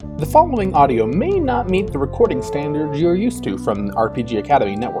The following audio may not meet the recording standards you're used to from RPG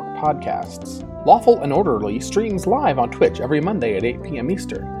Academy Network podcasts. Lawful and Orderly streams live on Twitch every Monday at 8 p.m.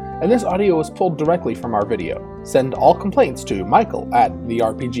 Eastern, and this audio is pulled directly from our video. Send all complaints to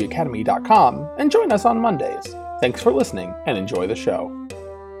michael@therpgacademy.com and join us on Mondays. Thanks for listening, and enjoy the show.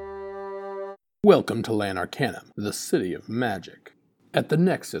 Welcome to Lan Arcanum, the city of magic. At the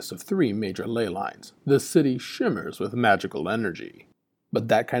nexus of three major ley lines, the city shimmers with magical energy. But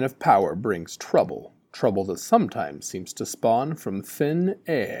that kind of power brings trouble that sometimes seems to spawn from thin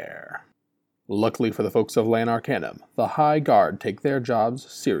air. Luckily for the folks of Lan Arcanum, the High Guard take their jobs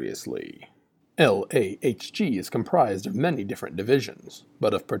seriously. LAHG is comprised of many different divisions,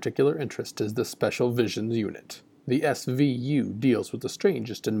 but of particular interest is the Special Visions Unit. The SVU deals with the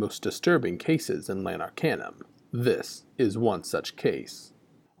strangest and most disturbing cases in Lan Arcanum. This is one such case.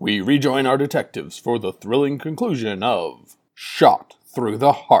 We rejoin our detectives for the thrilling conclusion of Shot Through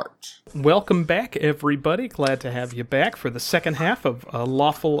the Heart. Welcome back, everybody. Glad to have you back for the second half of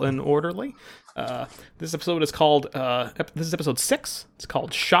Lawful and Orderly. This episode is called, this is episode 6. It's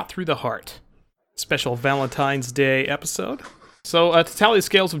called Shot Through the Heart. Special Valentine's Day episode. So, to tally the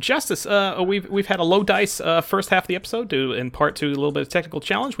scales of justice, we've had a low dice first half of the episode, due in part to a little bit of technical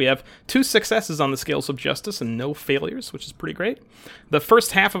challenge. We have 2 successes on the scales of justice and no failures, which is pretty great. The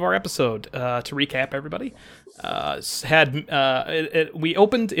first half of our episode, to recap everybody, we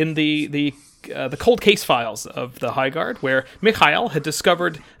opened in the cold case files of the High Guard, where Mikhail had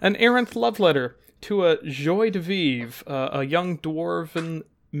discovered an errant love letter to a joie de vivre, a young dwarven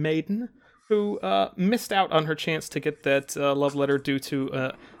maiden, who missed out on her chance to get that love letter due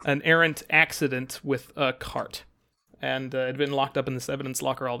to an errant accident with a cart. And it had been locked up in this evidence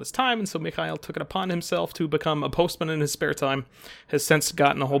locker all this time, and so Mikhail took it upon himself to become a postman in his spare time, has since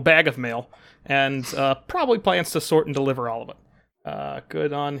gotten a whole bag of mail, and probably plans to sort and deliver all of it.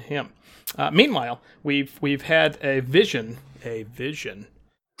 Good on him. Meanwhile, we've had a vision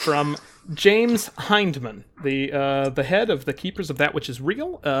from James Hindman, the head of the Keepers of That Which Is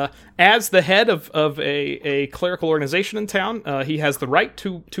Real. As the head of a clerical organization in town, he has the right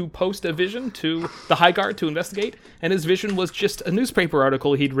to post a vision to the High Guard to investigate, and his vision was just a newspaper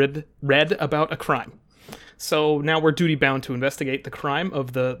article he'd read about a crime. So now we're duty-bound to investigate the crime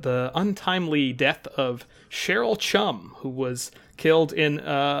of the untimely death of Cheryl Chum, who was killed in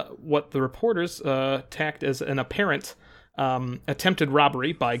what the reporters tagged as an apparent attempted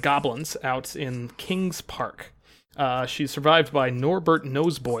robbery by goblins out in Kings Park. She's survived by Norbert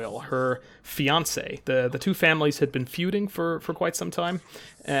Noseboil, her fiancé. The two families had been feuding for quite some time,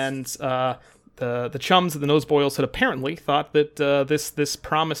 and the Chums and the Noseboils had apparently thought that this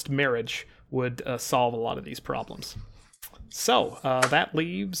promised marriage would solve a lot of these problems. So, that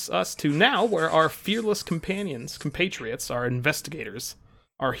leaves us to now, where our fearless compatriots, our investigators,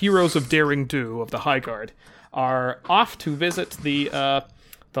 our heroes of daring do of the High Guard, are off to visit the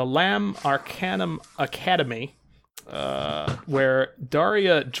Lam Arcanum Academy, where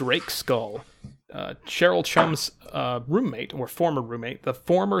Daria Drakeskull, Cheryl Chum's roommate, or former roommate, the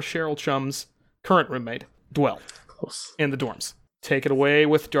former Cheryl Chum's current roommate, dwell in the dorms. Take it away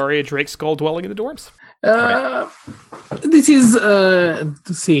with Daria Drakeskull dwelling in the dorms. This is,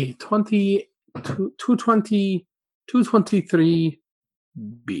 let's see,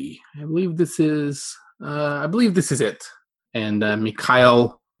 223B. I believe this is it. And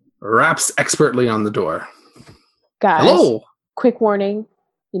Mikhail raps expertly on the door. Guys, hello. Quick warning.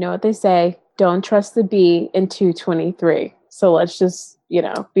 You know what they say, don't trust the B in 223. So let's just, be on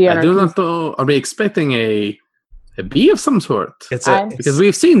our I do not know. Are we expecting a B of some sort? Because I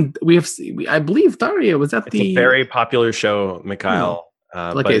believe Daria was at a very popular show, Mikhail.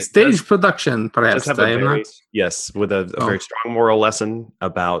 Like a stage production, perhaps. Yes, with a very strong moral lesson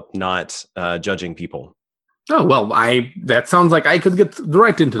about not judging people. Oh, well, that sounds like I could get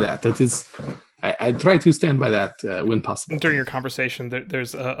right into that. That is, I try to stand by that when possible. During your conversation,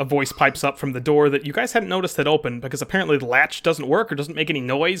 there's a voice pipes up from the door that you guys hadn't noticed had opened, because apparently the latch doesn't work or doesn't make any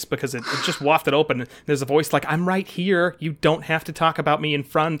noise because it just wafted open. There's a voice like, I'm right here. You don't have to talk about me in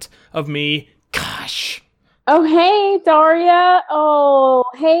front of me. Gosh. Oh, hey, Daria. Oh,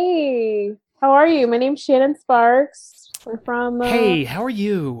 hey. How are you? My name's Shannon Sparx. We're from... Hey, how are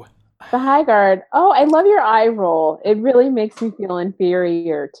you? The High Guard. Oh, I love your eye roll. It really makes me feel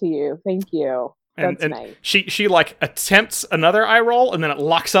inferior to you. Thank you. That's nice. She like attempts another eye roll, and then it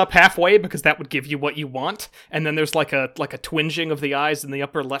locks up halfway because that would give you what you want. And then there's like a twinging of the eyes in the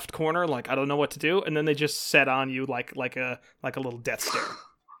upper left corner, like I don't know what to do. And then they just set on you like a little death stare.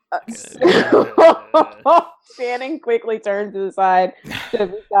 Shannon quickly turns to the side to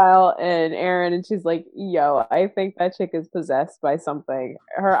Mikhail and Aaron, and she's like, yo, I think that chick is possessed by something.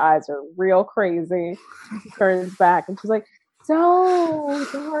 Her eyes are real crazy. She turns back and she's like, so,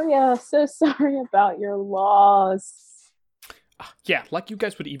 Daria, so sorry about your loss. Yeah, like you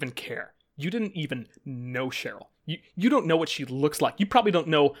guys would even care. You didn't even know Cheryl. You don't know what she looks like. You probably don't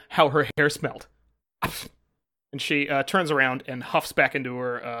know how her hair smelled. And she turns around and huffs back into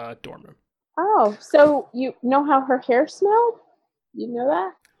her dorm room. Oh, so you know how her hair smelled? You know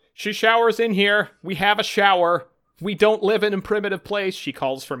that? She showers in here. We have a shower. We don't live in a primitive place, she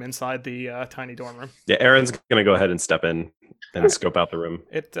calls from inside the tiny dorm room. Yeah, Aaron's going to go ahead and step in and scope out the room.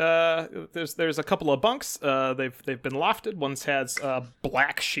 There's a couple of bunks. They've been lofted. One has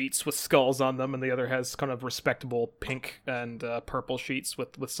black sheets with skulls on them, and the other has kind of respectable pink and purple sheets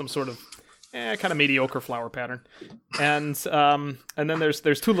with some sort of kind of mediocre flower pattern. And then there's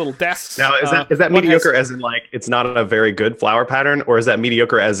two little desks. Now, is that mediocre as in like it's not a very good flower pattern, or is that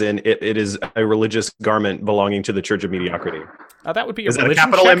mediocre as in it is a religious garment belonging to the Church of Mediocrity? That would be a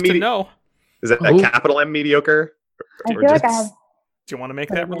religion check to know. Is that a capital M mediocre? I feel like I have... Do you want to make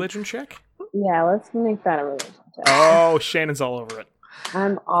that religion check? Yeah, let's make that a religion check. Oh, Shannon's all over it.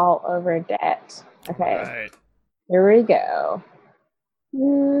 I'm all over that. Okay. All right. Here we go.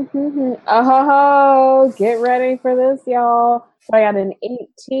 Oh, get ready for this, y'all. So I got an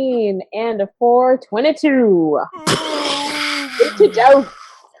 18 and a 4, 22. Wow.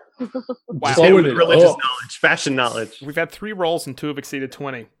 Religious knowledge, fashion knowledge. We've had 3 rolls and 2 have exceeded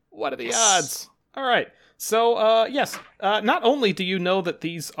 20. What are the odds? All right. So, yes. Not only do you know that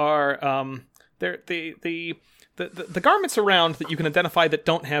these are the garments around that you can identify that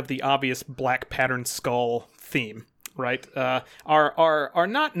don't have the obvious black patterned skull theme, right? Are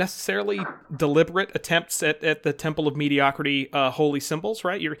not necessarily deliberate attempts at the Temple of Mediocrity holy symbols,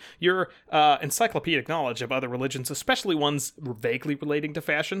 right? Your encyclopedic knowledge of other religions, especially ones vaguely relating to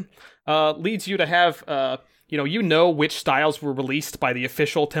fashion, leads you to have you know which styles were released by the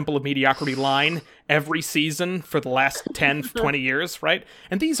official Temple of Mediocrity line every season for the last 10, 20 years, right?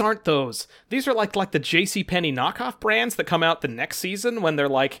 And these aren't those. These are like the JCPenney knockoff brands that come out the next season when they're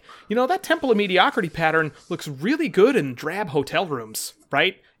like, that Temple of Mediocrity pattern looks really good in drab hotel rooms,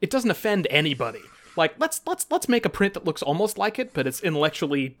 right? It doesn't offend anybody. Like, let's make a print that looks almost like it, but it's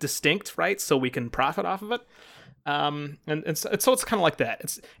intellectually distinct, right? So we can profit off of it. And so it's kind of like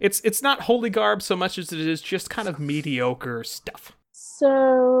that. It's not holy garb so much as it is just kind of mediocre stuff.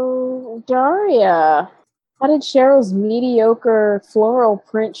 So, Daria, how did Cheryl's mediocre floral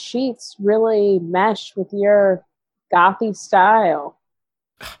print sheets really mesh with your gothy style?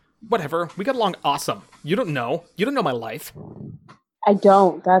 Whatever. We got along awesome. You don't know my life. I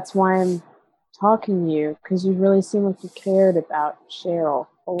don't. That's why I'm talking to you, because you really seem like you cared about Cheryl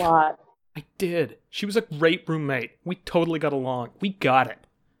a lot. I did. She was a great roommate. We totally got along. We got it.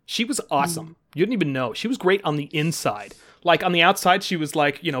 She was awesome. You didn't even know. She was great on the inside. Like, on the outside, she was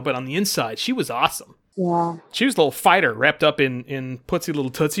like, but on the inside, she was awesome. Yeah. She was a little fighter wrapped up in Putsy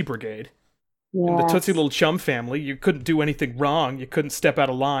Little Tootsie Brigade. Yeah. In the Tootsie Little Chum family. You couldn't do anything wrong. You couldn't step out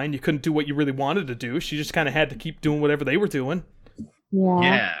of line. You couldn't do what you really wanted to do. She just kind of had to keep doing whatever they were doing.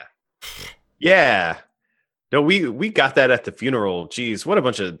 Yeah. Yeah. No, we got that at the funeral. Jeez, what a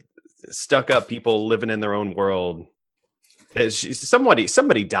bunch of stuck-up people living in their own world.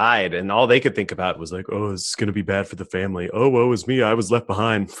 Somebody died, and all they could think about was like, oh, it's going to be bad for the family. Oh, woe is me. I was left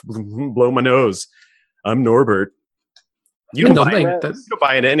behind. Blow my nose. I'm Norbert. You don't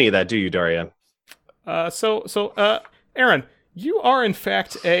buy into any of that, do you, Daria? So, Aaron, you are in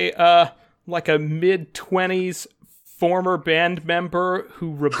fact a mid-20s former band member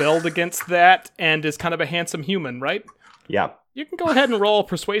who rebelled against that and is kind of a handsome human, right? Yeah. You can go ahead and roll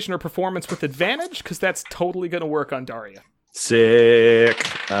persuasion or performance with advantage, because that's totally going to work on Daria. Sick.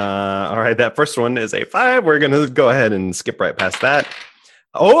 All right, that first one is a 5. We're going to go ahead and skip right past that.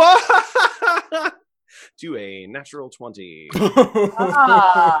 Oh! To a natural 20.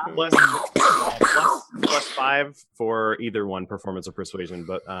 plus 5 for either one, performance or persuasion.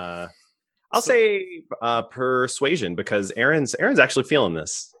 But I'll say persuasion, because Aaron's actually feeling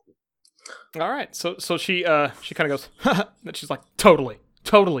this. All right, so she kind of goes, and she's like, totally,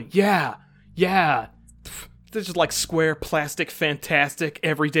 yeah. This is like square, plastic, fantastic.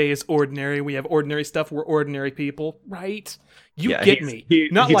 Every day is ordinary. We have ordinary stuff. We're ordinary people, right? You get me.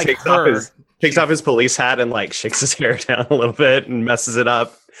 Not he like takes her. Takes off his police hat and like shakes his hair down a little bit and messes it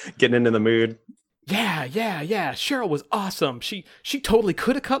up, getting into the mood. Yeah. Cheryl was awesome. She totally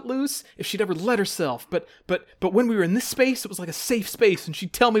could have cut loose if she'd ever let herself. But when we were in this space, it was like a safe space, and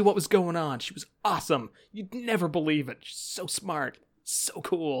she'd tell me what was going on. She was awesome. You'd never believe it. She's so smart. So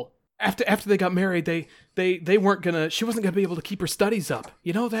cool. After they got married, they weren't gonna. She wasn't gonna be able to keep her studies up.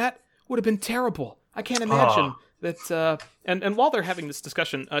 You know that would have been terrible. I can't imagine that. And while they're having this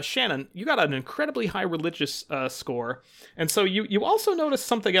discussion, Shannon, you got an incredibly high religious score, and so you also notice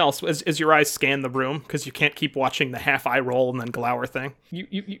something else as your eyes scan the room, because you can't keep watching the half eye roll and then glower thing.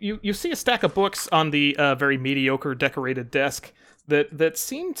 You see a stack of books on the very mediocre decorated desk that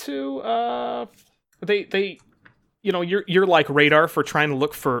seem to they. You know, you're like radar for trying to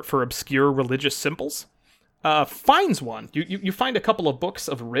look for obscure religious symbols. Finds one. You find a couple of books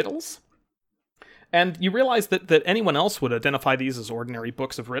of riddles, and you realize that anyone else would identify these as ordinary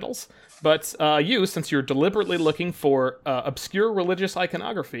books of riddles. But you, since you're deliberately looking for obscure religious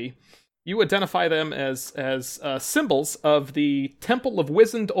iconography, you identify them as symbols of the Temple of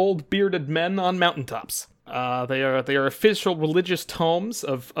Wizened Old Bearded Men on Mountaintops. They are official religious tomes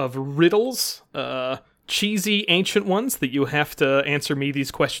of riddles. Cheesy ancient ones that you have to answer me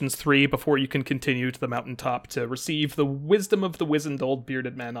these questions 3 before you can continue to the mountaintop to receive the wisdom of the wizened old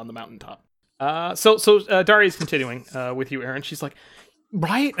bearded men on the mountaintop. So Daria's continuing with you, Aaron. She's like,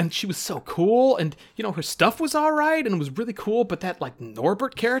 right, and she was so cool, and you know her stuff was all right, and it was really cool. But that like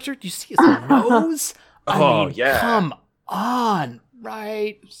Norbert character, do you see his nose? I mean, yeah. Come on,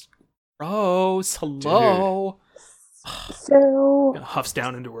 right? Gross. Hello. Dude. So huffs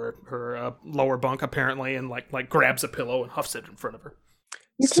down into her lower bunk apparently, and like grabs a pillow and huffs it in front of her.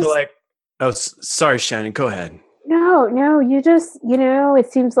 Sorry, Shannon, go ahead. No, you just,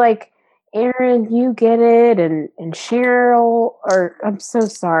 it seems like Aaron, you get it, and Cheryl, or I'm so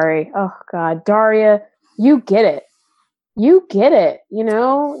sorry. Oh God, Daria, you get it. You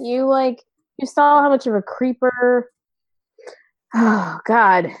saw how much of a creeper. Oh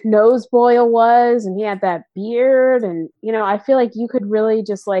God, Noseboil was, and he had that beard, and I feel like you could really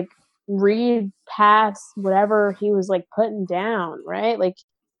just like read past whatever he was like putting down, right? Like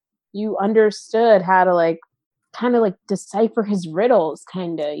you understood how to like kind of like decipher his riddles,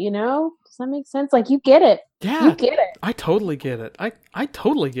 kind of, Does that make sense? Like you get it. Yeah, you get it. I totally get it. I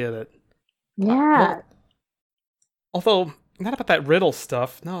totally get it. Yeah. Although not about that riddle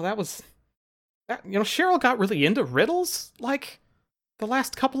stuff. No, that was. Cheryl got really into riddles, like, the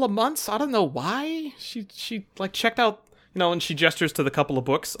last couple of months. I don't know why. She like, checked out, and she gestures to the couple of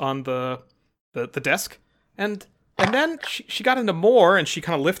books on the desk. And then she got into more, and she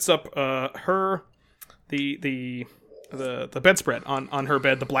kind of lifts up the bedspread on her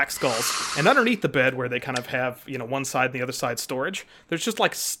bed, the black skulls. And underneath the bed, where they kind of have, one side and the other side storage, there's just,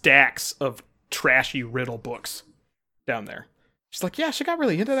 like, stacks of trashy riddle books down there. She's like, yeah, she got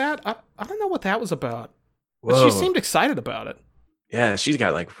really into that. I don't know what that was about. But she seemed excited about it. Yeah, she's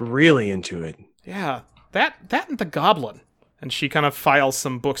got, like, really into it. Yeah, that and the Goblin. And she kind of files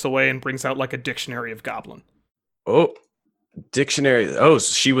some books away and brings out, like, a dictionary of Goblin. Oh, dictionary. Oh,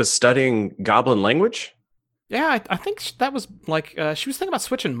 so she was studying Goblin language? Yeah, I think that was, like, she was thinking about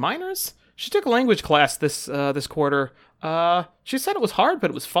switching minors. She took a language class this quarter. She said it was hard, but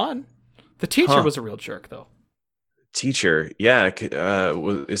it was fun. The teacher was a real jerk, though. Teacher, yeah.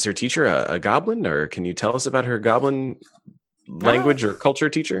 Is her teacher a goblin, or can you tell us about her goblin language or culture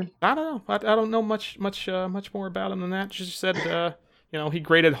teacher? I don't know. I don't know much more about him than that. She just said, he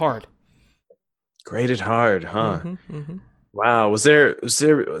graded hard. Graded hard, huh? Mm-hmm. Wow. Was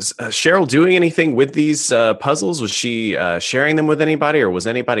Cheryl doing anything with these puzzles? Was she sharing them with anybody, or was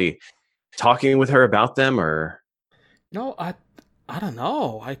anybody talking with her about them? Or no, I don't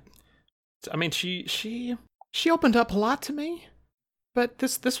know. I mean, she opened up a lot to me, but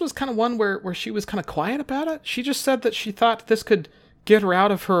this was kind of one where she was kind of quiet about it. She just said that she thought this could get her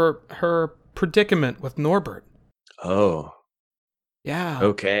out of her predicament with Norbert. Oh. Yeah.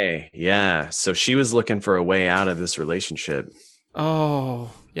 Okay. Yeah. So she was looking for a way out of this relationship.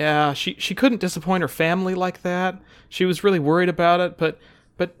 Oh, yeah. She couldn't disappoint her family like that. She was really worried about it, but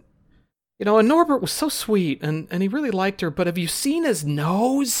and Norbert was so sweet and he really liked her, but have you seen his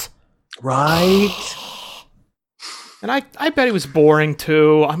nose? Right. And I bet he was boring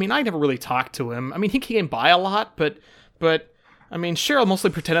too. I mean, I never really talked to him. I mean, he came by a lot, but I mean, Cheryl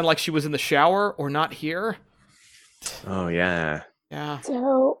mostly pretended like she was in the shower or not here. Oh, yeah. Yeah.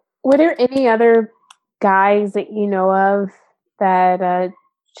 So, were there any other guys that you know of that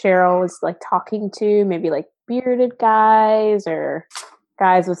Cheryl was like talking to? Maybe like bearded guys or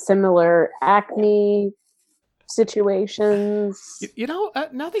guys with similar acne situations? Now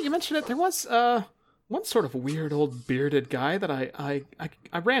that you mention it, there was one sort of weird old bearded guy that I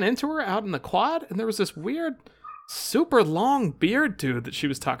ran into her out in the quad, and there was this weird, super long beard dude that she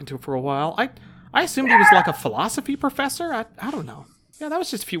was talking to for a while. I assumed he was like a philosophy professor. I don't know. Yeah, that was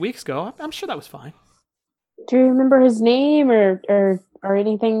just a few weeks ago. I'm sure that was fine. Do you remember his name or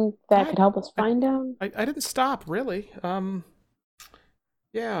anything that could help us find him? I didn't stop really.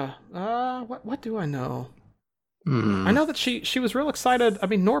 Yeah. What do I know? I know that she was real excited. I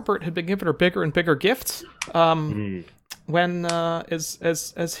mean, Norbert had been giving her bigger and bigger gifts. When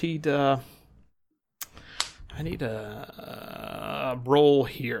as he'd I need a roll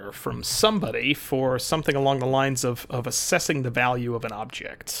here from somebody for something along the lines of assessing the value of an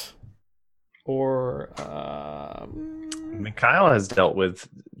object. Or Mikhail has dealt with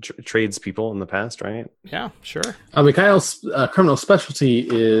tradespeople in the past, right? Yeah, sure. Mikhail's criminal specialty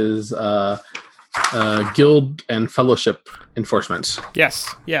is guild and fellowship enforcement.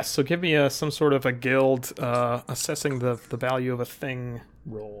 Yes. So give me some sort of a guild assessing the value of a thing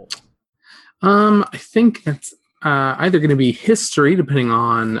roll. I think that's either going to be history, depending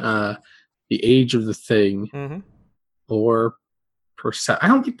on the age of the thing, or I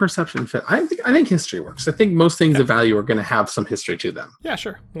don't think perception fit. I think history works. I think most things of value are going to have some history to them. Yeah,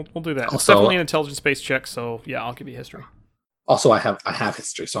 sure. We'll do that. Also, it's definitely an intelligence-based check, so yeah, I'll give you history. Also, I have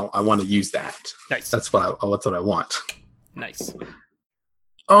history, so I want to use that. Nice. That's what I want. Nice.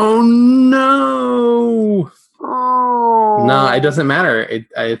 Oh no! Oh No, it doesn't matter.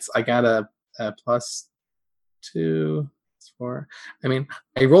 I got a +2, 4. I mean,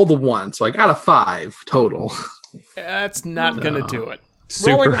 I rolled a 1, so I got a 5 total. That's not going to do it.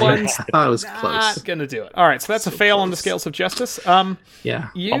 Super. Rolling ones, I thought it was close. Not going to do it. All right, so that's a fail on the scales of justice. Yeah.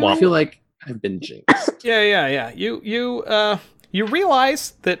 I feel like I've been jinxed. Yeah. You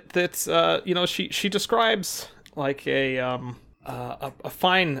realize that she describes like a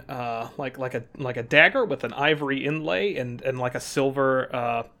fine like a dagger with an ivory inlay and like a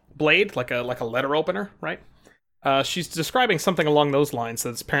silver blade, like a letter opener, right? She's describing something along those lines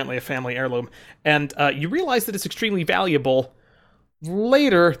that's apparently a family heirloom, and you realize that it's extremely valuable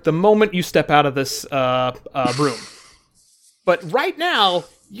later, the moment you step out of this room. But right now,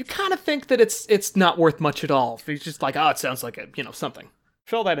 you kind of think that it's not worth much at all. It's just like, it sounds like something.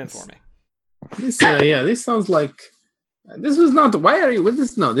 Fill that in for me. This sounds like this was not. Why are you with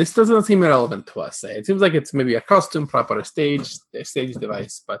this? No, this doesn't seem relevant to us. It seems like it's maybe a costume prop or a stage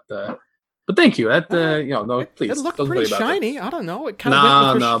device, but thank you. That no, please. It looked don't pretty worry about shiny. I don't know. It kind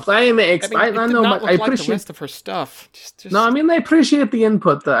of no. I I appreciate the rest of her stuff. Just... No, I mean I appreciate the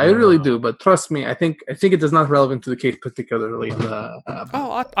input. I really do, but trust me, I think it is not relevant to the case particularly.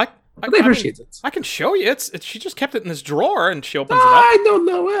 I appreciate it. I can show you. She just kept it in this drawer, and she opens it up. I don't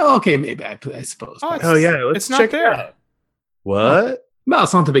know. Well, okay, maybe I suppose. Let's not check there. it out. What? No,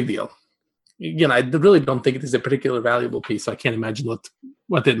 it's not a big deal. Again, I really don't think it is a particularly valuable piece. So I can't imagine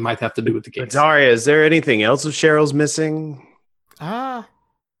what it might have to do with the case. Daria, is there anything else of Cheryl's missing? I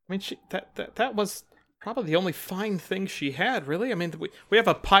mean, that was probably the only fine thing she had, really. I mean, we have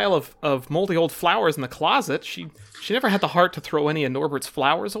a pile of moldy old flowers in the closet. She never had the heart to throw any of Norbert's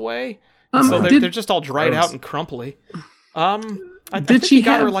flowers away, so they're just all dried out and crumply. I think she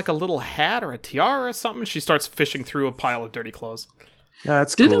got her like a little hat or a tiara or something. She starts fishing through a pile of dirty clothes. Yeah,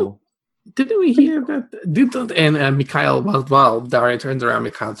 that's cool. Didn't we hear that? And Mikhail, while Daria turns around,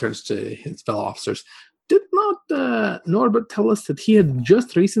 Mikhail turns to his fellow officers. Did not Norbert tell us that he had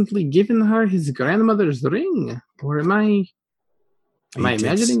just recently given her his grandmother's ring? Or am I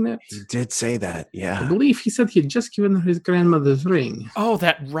imagining that? He did say that, yeah. I believe he said he had just given her his grandmother's ring. Oh,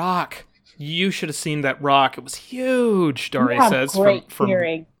 that rock. You should have seen that rock. It was huge, Daria says,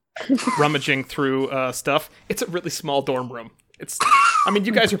 from rummaging through stuff. It's a really small dorm room.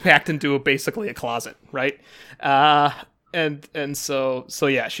 You guys are packed into basically a closet, right? And so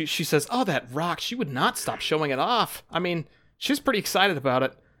yeah, she says, oh, that rock, she would not stop showing it off. I mean, she's pretty excited about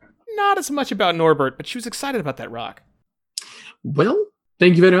it. Not as much about Norbert, but she was excited about that rock. Well,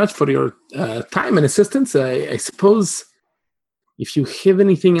 thank you very much for your time and assistance. I suppose if you have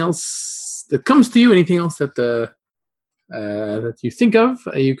anything else that comes to you, anything else that you think of,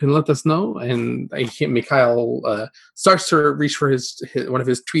 you can let us know. And Mikhail starts to reach for his one of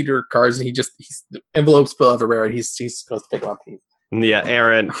his tweeter cards, and the envelopes spill everywhere, and he's supposed to pick them up. Yeah,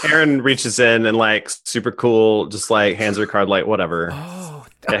 Aaron reaches in and like super cool, just like hands her card, like whatever. Oh,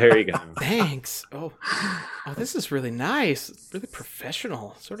 yeah, here you go. Thanks. Oh, this is really nice, really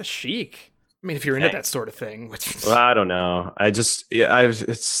professional, sort of chic. I mean, if you're into that sort of thing, which well, I don't know.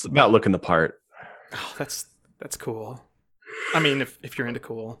 It's about looking the part. Oh, that's cool. I mean, if you're into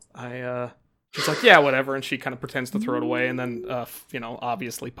cool, she's like, yeah, whatever, and she kind of pretends to throw it away, and then,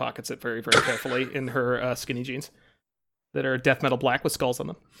 obviously pockets it very, very carefully in her skinny jeans that are death metal black with skulls on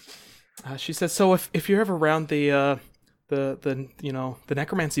them. She says, so if you're ever around the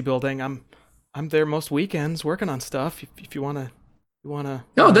necromancy building, I'm there most weekends working on stuff. If you want to You wanna?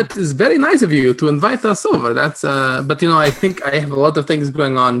 No, that is very nice of you to invite us over. That's but I think I have a lot of things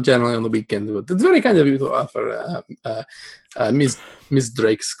going on generally on the weekend. But it's very kind of you to offer Miss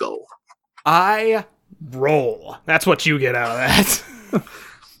Drake Skull. I roll. That's what you get out of that.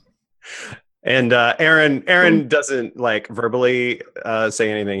 And Aaron doesn't like verbally say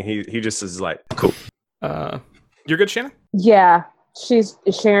anything. He just is like, cool. You're good, Shannon? Yeah.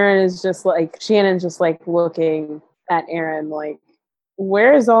 Shannon's just like looking at Aaron like,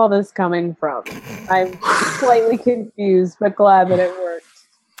 where is all this coming from? I'm slightly confused, but glad that it worked.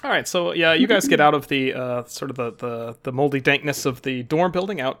 All right, so yeah, you guys get out of the sort of the moldy dankness of the dorm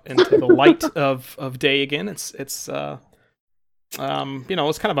building out into the light of day again. It's it's kind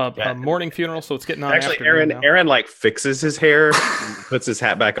of a morning funeral, so it's getting on. Actually, Aaron like fixes his hair, puts his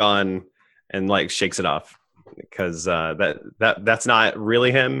hat back on, and like shakes it off because that's not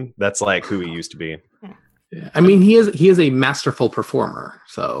really him. That's like who he used to be. Yeah. I mean, he is a masterful performer,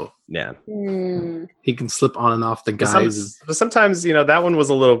 so yeah, he can slip on and off the guys. Sometimes that was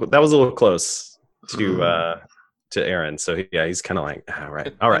a little close to Aaron. So yeah, he's kind of like,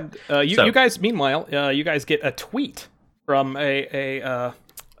 all right. And, you guys, meanwhile, you guys get a tweet from an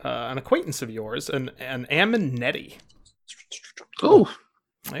acquaintance of yours, an Ammon Nettie. Oh,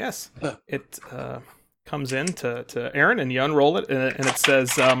 yes, it comes in to Aaron, and you unroll it, and it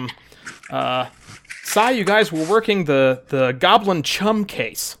says, "Sai, you guys were working the Goblin Chum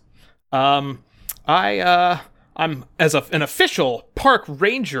case. I'm as an official park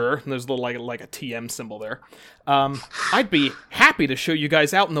ranger, and there's a little like a TM symbol there. I'd be happy to show you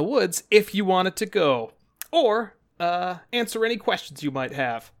guys out in the woods if you wanted to go, or answer any questions you might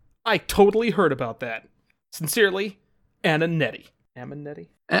have. I totally heard about that. Sincerely, Anna Nettie." Ammon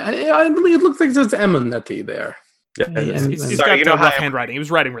Nettie? I believe it looks like there's Ammon Nettie there. Yeah, he's got rough handwriting. He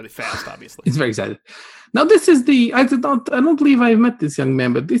was writing really fast, obviously. He's very excited. Now, this is I don't believe I've met this young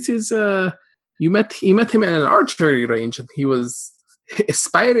man, but this is you met him at an archery range, and he was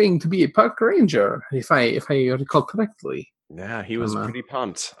aspiring to be a park ranger, if I recall correctly. Yeah, he was pretty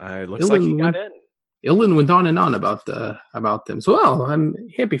pumped. Looks like he got in. Ilin went on and on about them. So, well, I'm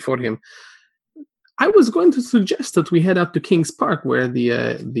happy for him. I was going to suggest that we head out to Kings Park, where the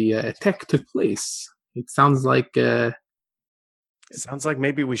attack took place. It sounds like. It sounds like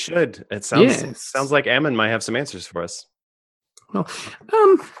maybe we should. It sounds like Ammon might have some answers for us. Well,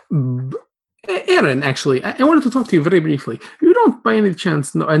 Aaron, actually, I wanted to talk to you very briefly. You don't by any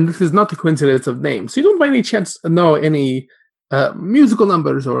chance know, and this is not a coincidence of names, you don't by any chance know any musical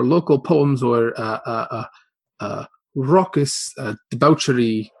numbers or local poems or raucous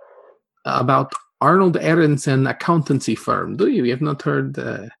debauchery about Arnold Aronson accountancy firm, do you? You have not heard...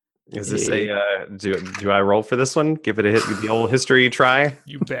 Is this do I roll for this one? Give it the old history try?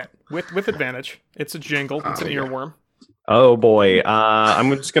 You bet. With advantage. It's a jingle. It's an earworm. Oh boy.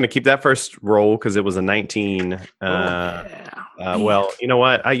 I'm just going to keep that first roll because it was a 19. Well, you know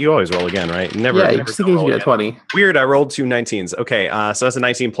what? You always roll again, right? Never you 20. Weird, I rolled two 19s. Okay, so that's a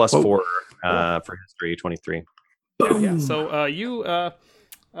 19 plus 4 for history, 23. Yeah, so you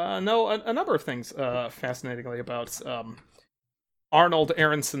know a number of things fascinatingly about Arnold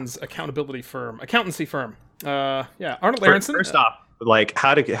Aronson's accountancy firm. Arnold Aronson. First off, like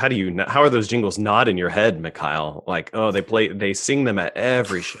how are those jingles not in your head, Mikhail? Like, they sing them at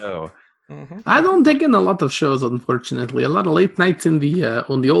every show. Mm-hmm. I don't take in a lot of shows, unfortunately. A lot of late nights on the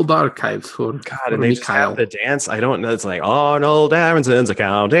old archives for God, and they just have the dance. I don't know. It's like Arnold Aronson's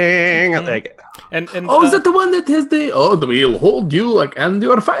accounting. Mm-hmm. Like, and is that the one that has we'll hold you and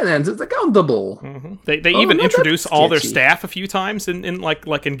your finances accountable? Mm-hmm. They even introduce all their staff a few times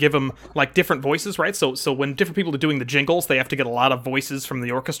and give them like different voices, right? So when different people are doing the jingles, they have to get a lot of voices from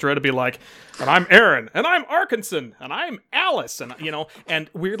the orchestra to be like, and I'm Aaron, and I'm Arkinson, and I'm Alice, and and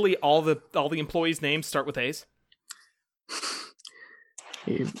weirdly all the employees' names start with A's.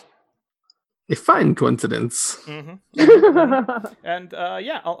 A fine coincidence. Mm-hmm. And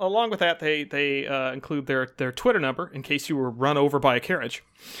along with that, they include their Twitter number in case you were run over by a carriage,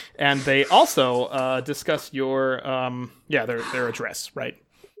 and they also discuss your their address, right?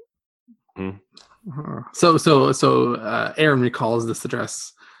 Mm-hmm. So Aaron recalls this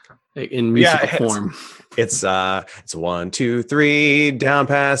address in musical form. It's 123 down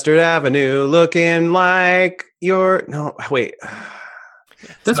Pastard Avenue, looking like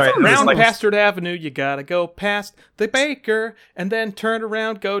That's around Pastard Avenue, you gotta go past the baker, and then turn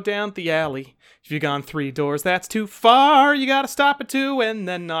around, go down the alley. If you've gone 3 doors, that's too far. You gotta stop at 2 and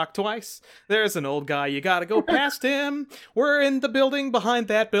then knock twice. There's an old guy, you gotta go past him. We're in the building behind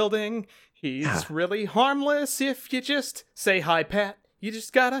that building. He's really harmless if you just say hi, Pat. You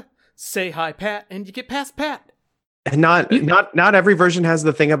just gotta say hi, Pat, and you get past Pat. And not every version has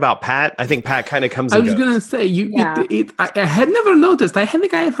the thing about Pat. I think Pat kind of comes. I was going to say I had never noticed. I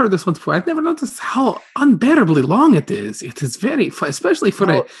think I have heard this once before. I've never noticed how unbearably long it is. It is very, especially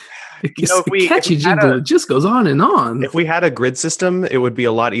for a catchy jingle. It just goes on and on. If we had a grid system, it would be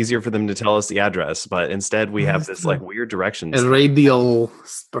a lot easier for them to tell us the address. But instead, we have this like weird directions. A radial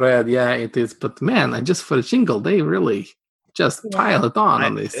spread. Yeah, it is. But man, just for a jingle, they really just pile it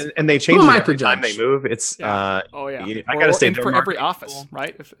on this. And they change it every time they move. It's I gotta say, for every office,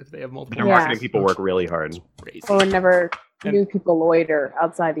 right? If they have multiple, their marketing people work really hard. Crazy. Or whenever new people loiter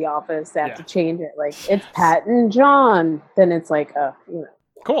outside the office, they have to change it. Like it's Pat and John, then it's like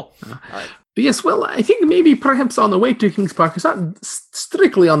cool. All right. Yes, well, I think maybe perhaps on the way to Kings Park. It's not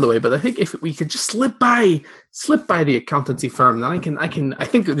strictly on the way, but I think if we could just slip by the accountancy firm, then I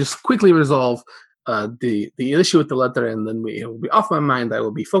think it'll just quickly resolve the issue with the letter, and then it will be off my mind. I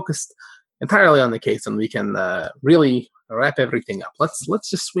will be focused entirely on the case, and we can really wrap everything up. Let's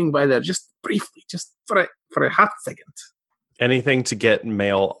just swing by there just briefly, just for a hot second. Anything to get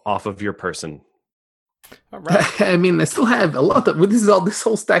mail off of your person. All right. I mean, I still have a lot of. This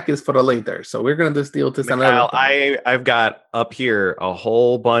whole stack is for later, so we're gonna just deal with this. Mikhail, I've got up here a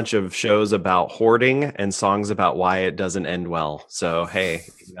whole bunch of shows about hoarding and songs about why it doesn't end well. So hey,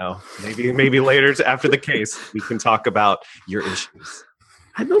 maybe later after the case we can talk about your issues.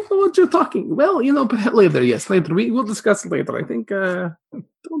 I don't know what you're talking. Well, but later. Yes, later. We will discuss it later. I think.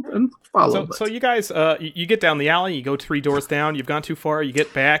 Don't follow. So you guys, you get down the alley. You go 3 doors down. You've gone too far. You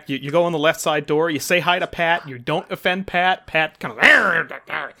get back. You go on the left side door. You say hi to Pat. You don't offend Pat. Pat kind of.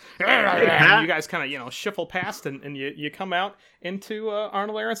 You guys kind of shuffle past, and you come out into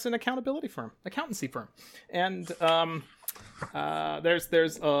Arnold Aronson accountancy firm, and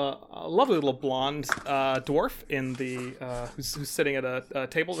there's a lovely little blonde dwarf in the who's sitting at a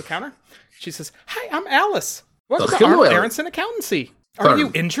table at the counter. She says, "Hi, I'm Alice. Welcome to Arnold Aronson Accountancy. Are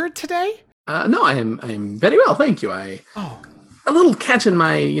you injured today?" No, I'm very well, thank you. A little catch in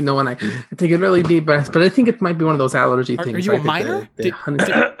my, when I take a really deep breath, but I think it might be one of those allergy things. Are you a minor?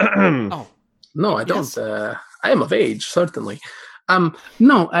 No, I don't. I am of age, certainly.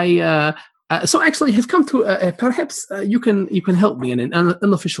 No, I. So actually, have come to perhaps you can help me in an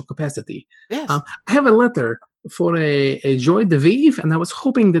unofficial capacity. Yes. I have a letter for a Joy de Vivre, and I was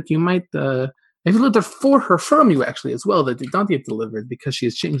hoping that you might. I have a letter for her from you actually as well that did not get delivered because she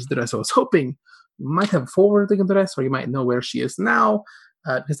has changed the address. I was hoping you might have a forwarding address, or you might know where she is now,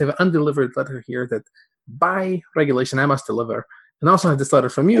 because I have an undelivered letter here that by regulation I must deliver, and I also have this letter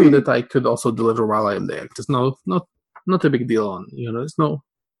from you that I could also deliver while I am there. There's not a big deal on there's no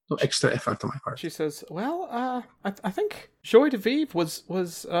extra effort on my part. She says, "Well, I think Joy de Vivre was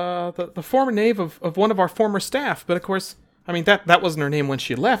the former name of one of our former staff, but of course, I mean that wasn't her name when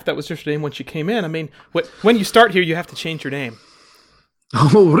she left. That was just her name when she came in. I mean, when you start here, you have to change your name."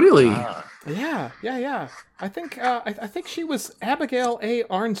 Oh, really? Yeah. I think she was Abigail A.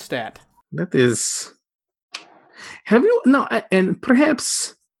 Arnstadt. That is. Have you no? And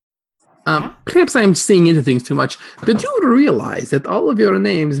perhaps. Perhaps I'm seeing into things too much, but you realize that all of your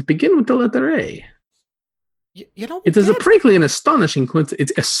names begin with the letter A. It is frankly an astonishing coincidence.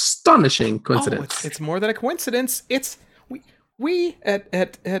 It's astonishing coincidence. It's more than a coincidence. It's we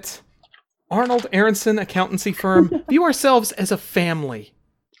at Arnold Aronson Accountancy Firm view ourselves as a family.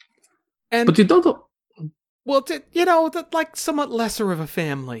 But you don't. Well, like somewhat lesser of a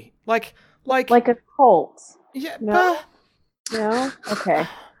family, like a cult. Yeah. No. Okay.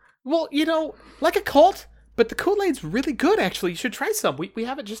 Well, like a cult, but the Kool-Aid's really good, actually. You should try some. We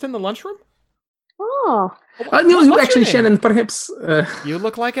have it just in the lunchroom. Oh. Actually, Shannon, perhaps... You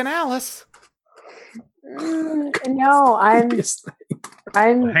look like an Alice. No, I'm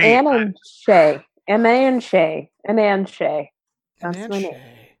Annan Shay. Annan Shay. That's my name.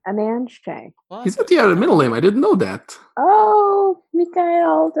 Annan Shay. Is that your middle name? I didn't know that. Oh,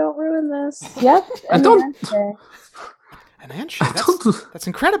 Mikhail, don't ruin this. Yep. I don't... Ananche, that's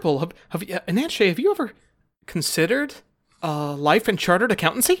incredible. Ananche, have you ever considered life and chartered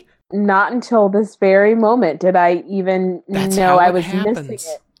accountancy? Not until this very moment did I even know I was missing it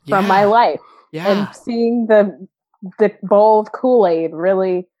from my life. Yeah. And seeing the bowl of Kool-Aid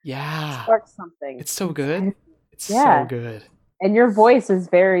really sparked something. It's so good. It's so good. And your voice is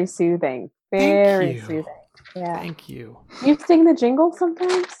very soothing. Very soothing. Yeah. Thank you. You sing the jingle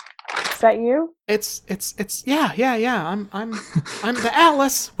sometimes? Is that you? It's yeah. I'm the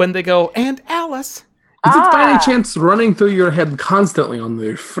Alice when they go, "And Alice." Is it by any chance running through your head constantly on the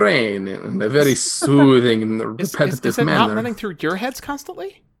refrain in a very soothing and repetitive is it manner? Not running through your heads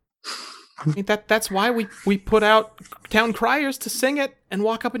constantly? I mean that's why we put out town criers to sing it and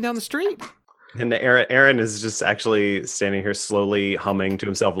walk up and down the street. And Aaron is just actually standing here slowly humming to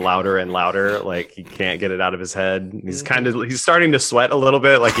himself louder and louder, like he can't get it out of his head. He's starting to sweat a little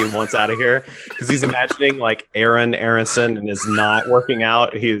bit, like he wants out of here because he's imagining like Aronson and is not working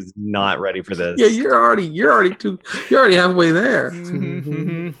out. He's not ready for this. Yeah, you're already halfway there.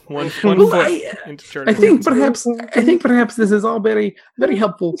 One foot I think perhaps this is all very, very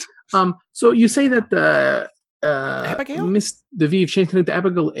helpful. So you say that Abigail? Miss DeVive changed her to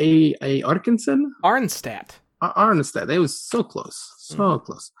Abigail A. Arkinson? Arnstadt. Arnstadt. It was so close. So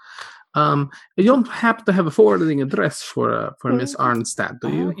close. You don't happen to have a forwarding address for Miss Arnstadt, do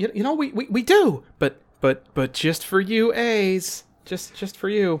you? You know, we do, but just for you, A's. Just for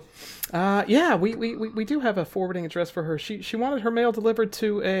you. Yeah, we do have a forwarding address for her. She wanted her mail delivered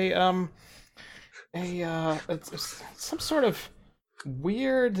to some sort of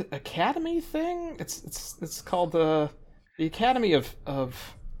weird academy thing. It's called the Academy of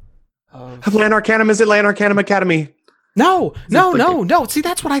Land Arcanum. Is it Land Arcanum Academy? No. See,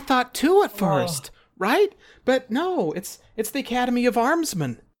 that's what I thought too at first, right? But no, it's the Academy of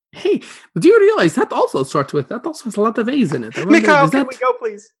Armsmen. Hey, do you realize that also starts with that also has a lot of A's in it? Mikhail, can we go,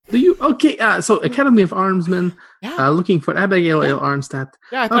 please? Do you? Okay, so Academy of Armsmen, looking for Abigail L. Arnstadt.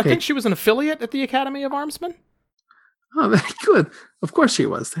 Yeah, I think she was an affiliate at the Academy of Armsmen. Oh, very good. Of course she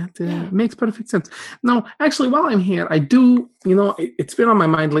was. That makes perfect sense. Now, actually, while I'm here, I do, it's been on my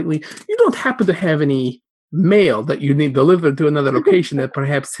mind lately. You don't happen to have any mail that you need delivered to another location that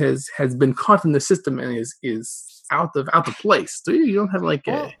perhaps has been caught in the system and is out of place, do you? You don't have like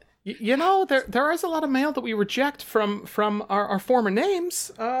a... there is a lot of mail that we reject from our former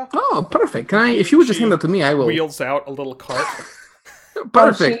names. Oh, perfect. If you would just hand that to me, I will... Wheels out a little cart.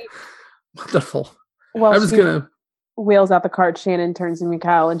 Perfect. Wonderful. Well, I was going to... Wheels out the cart. Shannon turns to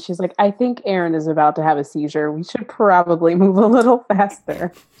Mikhail and she's like, I think Aaron is about to have a seizure. We should probably move a little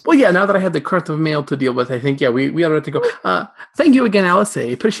faster. Well, yeah, now that I have the cart of mail to deal with, I think, we are ready to go. Thank you again, Alice. I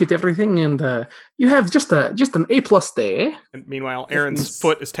appreciate everything. And you have just an A+ day. And meanwhile, Aaron's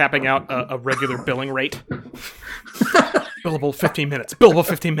foot is tapping out a regular billing rate. Billable 15 minutes. Billable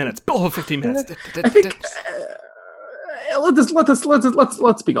 15 minutes. Billable 15 minutes. I think...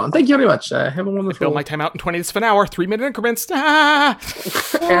 Let's be gone. Thank you very much. Have a wonderful. Bill my time out in 20ths of an hour, 3-minute increments. And I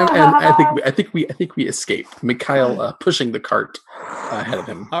think we escaped. Mikhail pushing the cart ahead of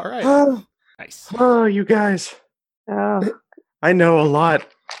him. All right. Nice. Oh, you guys. I know a lot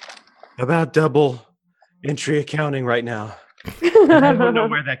about double entry accounting right now. I don't know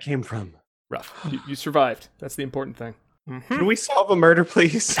where that came from. Rough. You survived. That's the important thing. Mm-hmm. Can we solve a murder,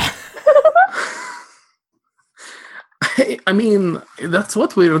 please? I mean, that's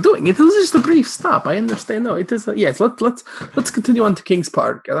what we were doing. It was just a brief stop. I understand. No, it is. Yes. Let's continue on to Kings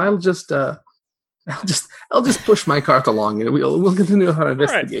Park, and I'll just push my cart along, and we'll continue our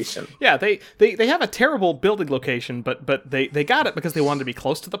investigation. Right. Yeah, they have a terrible building location, but they got it because they wanted to be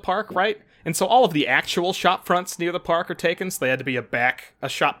close to the park, right? And so all of the actual shop fronts near the park are taken, so they had to be a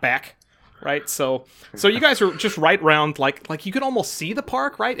shop back. Right, so you guys are just right around, like you could almost see the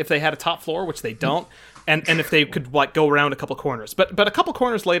park, right? If they had a top floor, which they don't, and if they could like go around a couple corners, but a couple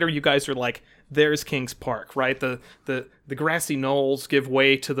corners later, you guys are like, there's Kings Park, right? The grassy knolls give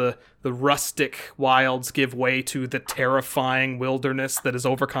way to the rustic wilds, give way to the terrifying wilderness that has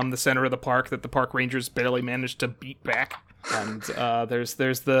overcome the center of the park that the park rangers barely managed to beat back. And there's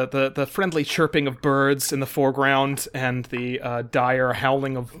the friendly chirping of birds in the foreground and the dire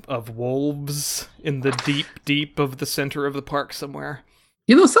howling of wolves in the deep of the center of the park somewhere.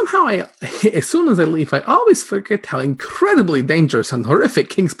 Somehow as soon as I leave, I always forget how incredibly dangerous and horrific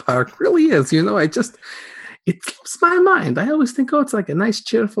Kings Park really is. It slips my mind. I always think, it's like a nice,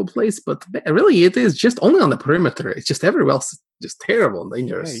 cheerful place, but really it is just only on the perimeter. It's just everywhere else just terrible and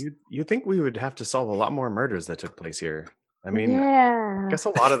dangerous. Yeah, you think we would have to solve a lot more murders that took place here. I mean, I guess a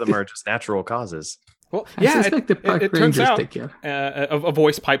lot of them are just natural causes. Well, yeah, it turns out a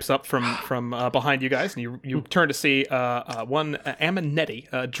voice pipes up from behind you guys, and you turn to see one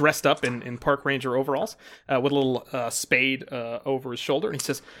Aminetti dressed up in park ranger overalls with a little spade over his shoulder, and he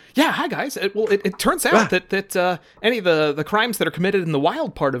says, "Yeah, hi guys. It turns out that any of the crimes that are committed in the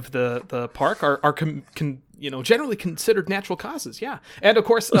wild part of the park are generally considered natural causes, yeah. And of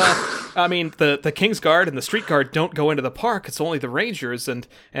course, I mean, the King's Guard and the Street Guard don't go into the park. It's only the Rangers, and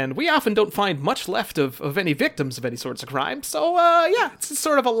we often don't find much left of any victims of any sorts of crime. So, it's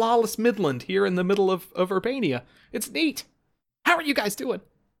sort of a lawless Midland here in the middle of Urbania. It's neat. How are you guys doing?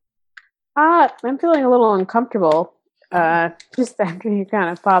 I'm feeling a little uncomfortable. Just after you kind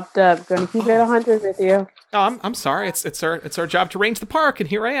of popped up, going to keep it 100 with you. Oh, I'm sorry. It's our job to range the park, and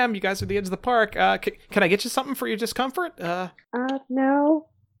here I am. You guys are the edge of the park. Can I get you something for your discomfort? No.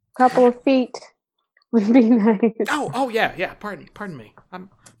 couple of feet would be nice. Oh, yeah. Pardon me. I'm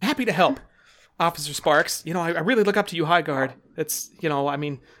happy to help, Officer Sparx. I really look up to you, High Guard. It's, I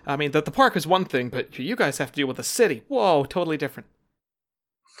mean, the park is one thing, but you guys have to deal with the city. Whoa, totally different.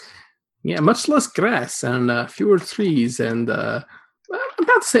 Yeah, much less grass and fewer trees and about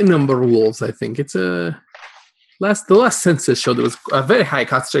the same number of wolves, I think. It's the last census showed there was a very high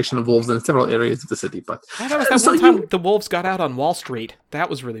concentration of wolves in several areas of the city. But that was one time the wolves got out on Wall Street. That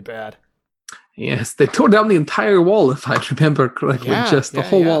was really bad. Yes, they tore down the entire wall, if I remember correctly. The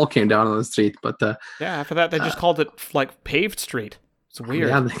whole wall came down on the street. But after that, they just called it like paved street. It's weird.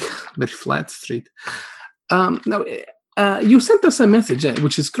 Yeah, very flat street. Now, you sent us a message,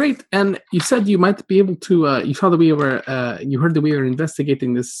 which is great, and you said you might be able to. You saw that we were. You heard that we were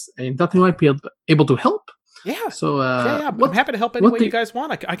investigating this, and thought you might be able to help. Yeah. So I'm happy to help any way you guys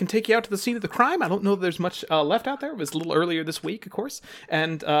want. I can take you out to the scene of the crime. I don't know that there's much left out there. It was a little earlier this week, of course,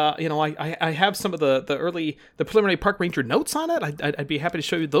 and I have some of the preliminary park ranger notes on it. I'd be happy to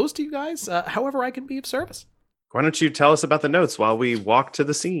show you those to you guys. However, I can be of service. Why don't you tell us about the notes while we walk to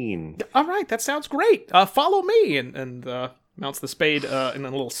the scene? All right, that sounds great. Follow me, and mounts the spade in a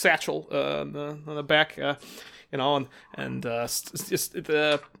little satchel on the back,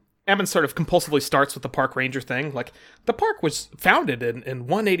 Ammon sort of compulsively starts with the park ranger thing. Like, the park was founded in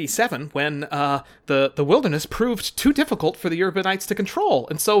 187 when the wilderness proved too difficult for the urbanites to control,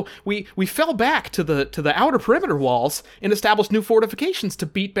 and so we fell back to the outer perimeter walls and established new fortifications to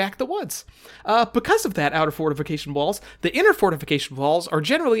beat back the woods. Because of that outer fortification walls, the inner fortification walls are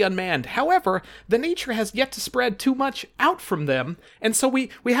generally unmanned. However, the nature has yet to spread too much out from them, and so we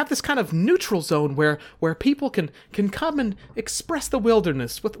have this kind of neutral zone where people can come and express the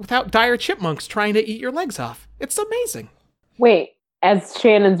wilderness without dire chipmunks trying to eat your legs off. It's amazing. Wait, as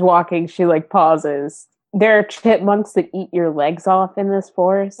Shannon's walking, she pauses. There are chipmunks that eat your legs off in this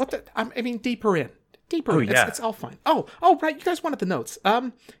forest? Deeper in. Oh, yeah. It's all fine. Oh, right. You guys wanted the notes.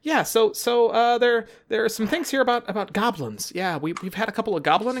 So there are some things here about goblins. Yeah, we've had a couple of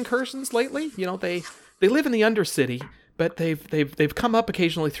goblin incursions lately. They live in the Undercity, but they've come up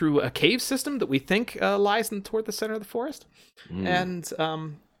occasionally through a cave system that we think lies toward the center of the forest. And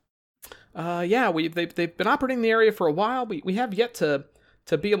they've been operating in the area for a while. We have yet to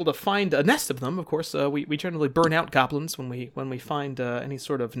be able to find a nest of them. Of course, we generally burn out goblins when we find any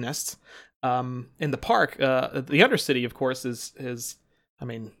sort of nests. In the park, the Undercity, of course, is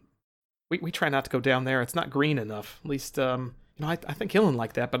we try not to go down there. It's not green enough. At least, I think Hillen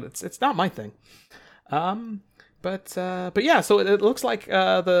like that, but it's not my thing. But yeah, so it looks like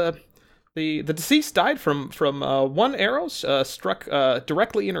the deceased died from one arrow struck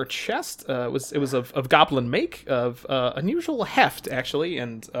directly in her chest. It was of goblin make, of unusual heft, actually,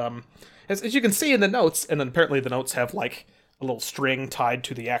 and as you can see in the notes, and then apparently the notes have like a little string tied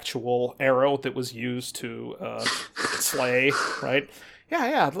to the actual arrow that was used to slay, right?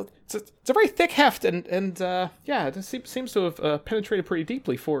 Yeah. It's a very thick heft, and it seems to have penetrated pretty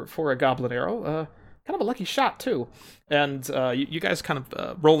deeply for a goblin arrow. Kind of a lucky shot, too. And you guys kind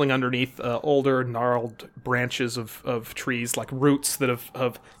of rolling underneath older, gnarled branches of trees, like roots that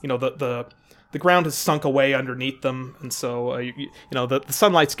have the ground has sunk away underneath them. And so, the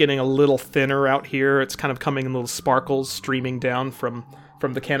sunlight's getting a little thinner out here. It's kind of coming in little sparkles streaming down from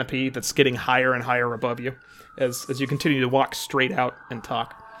the canopy that's getting higher and higher above you as you continue to walk straight out and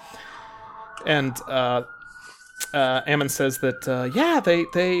talk. And Ammon says that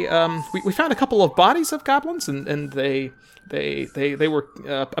we found a couple of bodies of goblins, and they were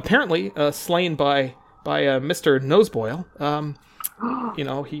apparently slain by Mr. Noseboil.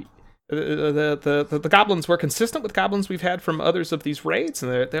 The goblins were consistent with goblins we've had from others of these raids,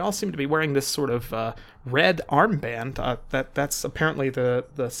 and they all seem to be wearing this sort of red armband. That's apparently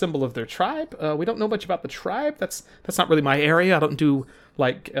the symbol of their tribe. We don't know much about the tribe. That's not really my area. I don't do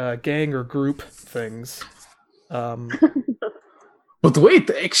like gang or group things. But wait,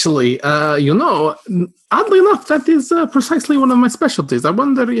 actually, oddly enough, that is precisely one of my specialties. I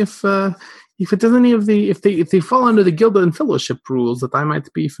wonder if it does any of if they fall under the Guild and Fellowship rules, that I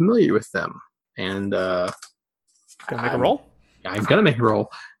might be familiar with them. And gonna make a roll? I'm gonna make a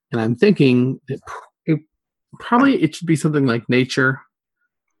roll, and I'm thinking that it should be something like nature.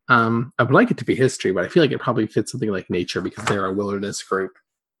 I would like it to be history, but I feel like it probably fits something like nature because they're a wilderness group.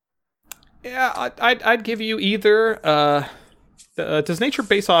 Yeah, I'd give you either. Does nature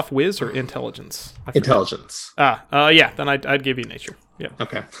base off whiz or intelligence? Intelligence. Yeah. Then I'd give you nature. Yeah.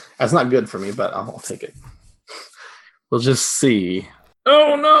 Okay, that's not good for me, but I'll take it. We'll just see.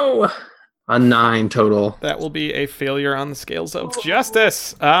 Oh no, a 9 total. That will be a failure on the scales of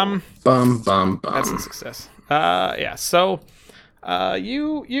justice. Bum. That's a success. Yeah. So,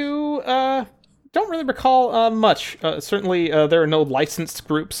 You don't really recall much. Certainly, there are no licensed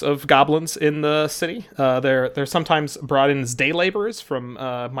groups of goblins in the city. They're sometimes brought in as day laborers from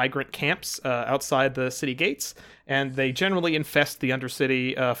migrant camps outside the city gates, and they generally infest the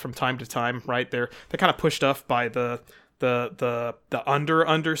Undercity from time to time. Right? They're kind of pushed off by the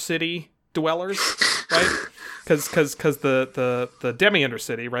Undercity dwellers, right? Because the demi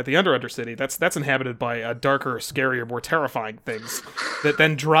Undercity, right, the Undercity, that's inhabited by darker, scarier, more terrifying things that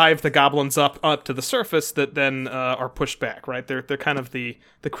then drive the goblins up to the surface that then are pushed back, right? They're kind of the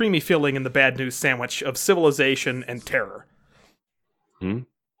creamy filling in the bad news sandwich of civilization and terror.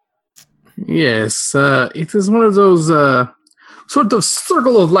 Yes, it is one of those sort of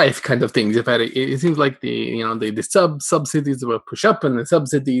circle of life kind of things. It seems like the sub cities will push up, and the sub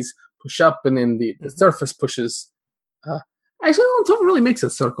cities push up, and then the surface pushes. Actually, don't really makes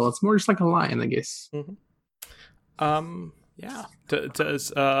a circle. It's more just like a line, I guess. Yeah.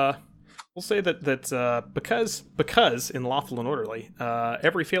 We'll say that because in Lawful and Orderly,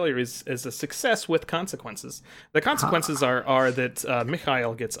 every failure is a success with consequences. The consequences are that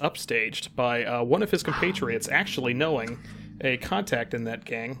Mikhail gets upstaged by one of his compatriots actually knowing a contact in that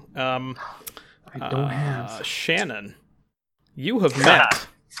gang. I don't have Shannon. You have met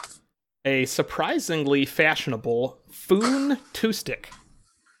a surprisingly fashionable Foon Two-Stick.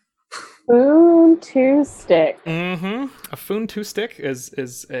 Foon Two-Stick. A Foon Two-Stick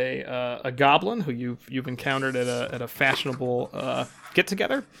is a goblin who you've encountered at a fashionable get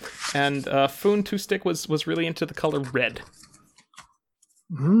together, and Foon Two-Stick was really into the color red.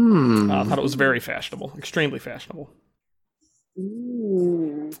 I thought it was very fashionable, extremely fashionable.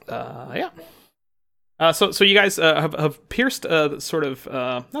 Yeah. So you guys have pierced sort of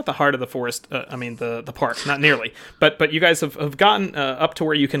not the heart of the forest. I mean the park, not nearly. But you guys have gotten up to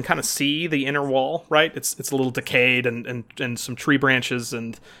where you can kind of see the inner wall, right? It's a little decayed and some tree branches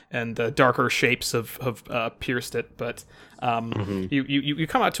and darker shapes have pierced it. But you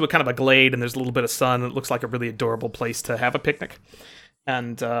come out to a kind of a glade, and there's a little bit of sun. It looks like a really adorable place to have a picnic.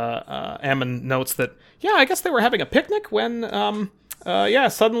 And Ammon notes that I guess they were having a picnic when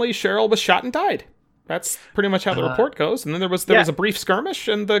suddenly Cheryl was shot and died. That's pretty much how the report goes. And then there was a brief skirmish,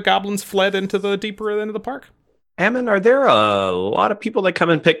 and the goblins fled into the deeper end of the park. Ammon, are there a lot of people that come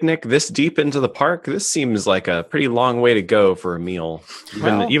and picnic this deep into the park? This seems like a pretty long way to go for a meal,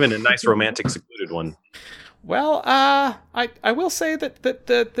 even a nice romantic secluded one. Well, I will say that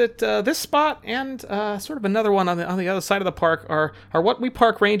this spot and sort of another one on the other side of the park are what we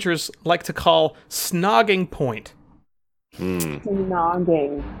park rangers like to call snogging point.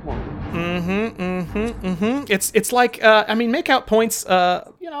 Snogging point. It's like make out points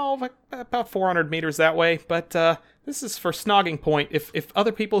like about 400 meters that way, but this is for snogging point. If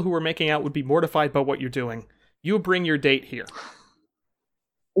other people who are making out would be mortified by what you're doing, you bring your date here.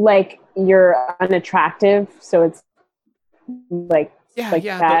 Like you're unattractive, so it's like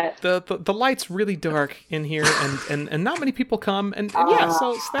that. The light's really dark in here, and not many people come, and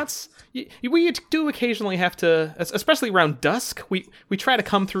so that's we do occasionally have to, especially around dusk. We try to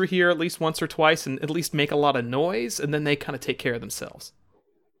come through here at least once or twice, and at least make a lot of noise, and then they kind of take care of themselves.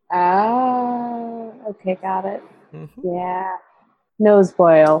 Oh, okay, got it. Yeah, nose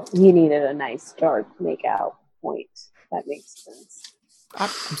boil. You needed a nice dark makeout point. That makes sense. I'm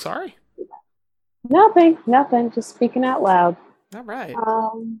sorry? Nothing. Just speaking out loud. All right.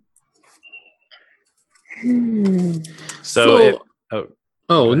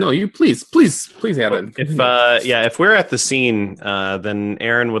 No, you please, Aaron. If we're at the scene, then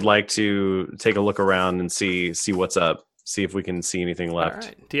Aaron would like to take a look around and see what's up. See if we can see anything left. All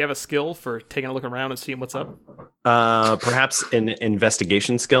right. Do you have a skill for taking a look around and seeing what's up? Perhaps an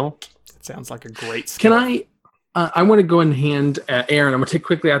investigation skill. It sounds like a great skill. Can I want to go and hand Aaron. I'm going to take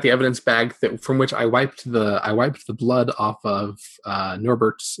quickly out the evidence bag from which I wiped the blood off of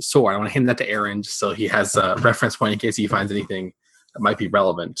Norbert's sword. I want to hand that to Aaron just so he has a reference point in case he finds anything that might be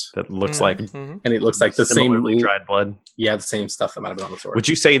relevant. That looks like, and it looks like the same dried blood. Yeah, the same stuff that might have been on the sword. Would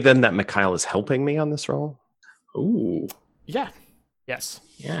you say then that Mikhail is helping me on this roll? Ooh. Yeah. Yes.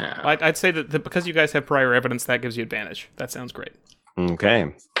 Yeah. I'd say that because you guys have prior evidence, that gives you advantage. That sounds great.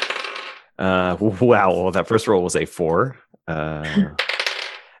 Okay. Wow, that first roll was a 4. And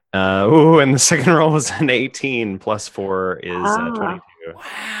the second roll was an 18 plus 4 is 22.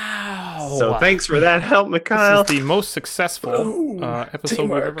 Wow. So thanks for that help, Mikhail. This is the most successful episode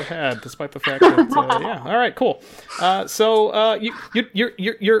we've ever had, despite the fact that all right, cool. So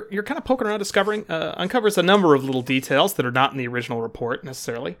you're kind of poking around, discovering uncovers a number of little details that are not in the original report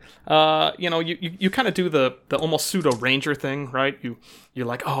necessarily. You kind of do the almost pseudo ranger thing, right? You're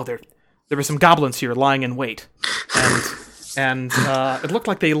like, oh, there were some goblins here lying in wait, and it looked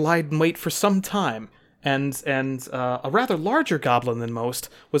like they lied in wait for some time. And a rather larger goblin than most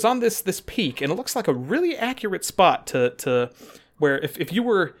was on this peak, and it looks like a really accurate spot to where if you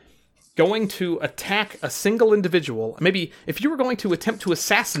were going to attack a single individual, maybe if you were going to attempt to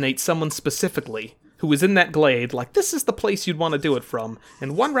assassinate someone specifically who was in that glade, like this is the place you'd want to do it from.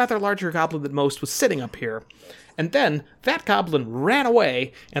 And one rather larger goblin than most was sitting up here. And then that goblin ran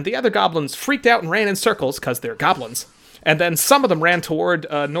away, and the other goblins freaked out and ran in circles because they're goblins. And then some of them ran toward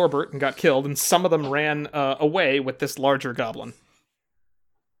Norbert and got killed, and some of them ran away with this larger goblin.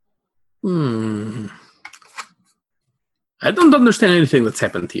 I don't understand anything that's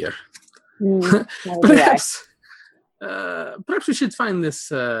happened here. Perhaps we should find this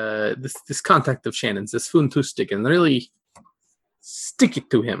contact of Shannon's, this Foon Two-Stick, and really stick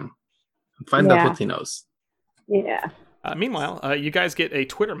it to him and find out what he knows. Yeah. Meanwhile, you guys get a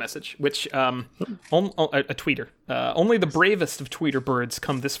Twitter message, which a tweeter. Only the bravest of tweeter birds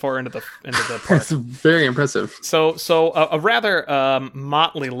come this far into the park. That's very impressive. So a rather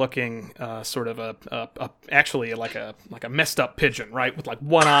motley looking sort of actually like a messed up pigeon, right, with like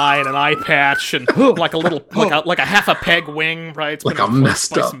one eye and an eye patch and like a little like a half a peg wing, right? It's like a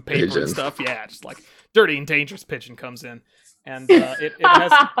messed up some paper pigeon and stuff. Yeah, just like dirty and dangerous pigeon comes in, and it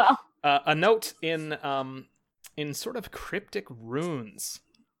has a note in sort of cryptic runes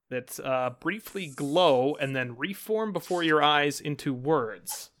that briefly glow and then reform before your eyes into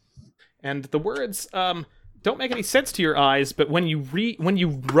words. And the words don't make any sense to your eyes, but when you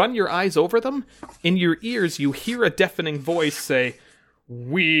run your eyes over them, in your ears you hear a deafening voice say,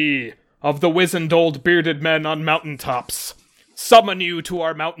 "We of the wizened old bearded men on mountaintops summon you to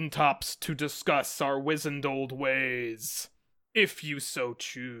our mountaintops to discuss our wizened old ways, if you so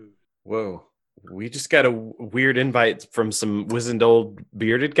choose." Whoa. We just got a weird invite from some wizened old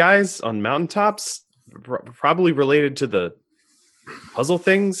bearded guys on mountaintops, probably related to the puzzle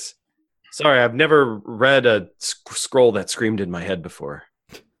things. Sorry, I've never read a scroll that screamed in my head before.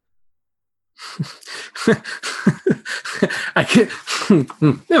 I can't.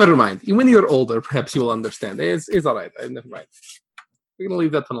 Never mind. When you're older, perhaps you'll understand. It's all right. Never mind. We're gonna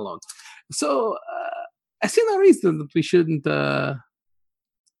leave that one alone. So I see no reason that we shouldn't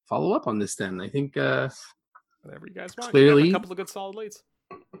follow up on this. Then I think whatever you guys want. Clearly, you have a couple of good solid leads.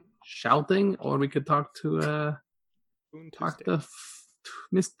 Shouting, or we could talk to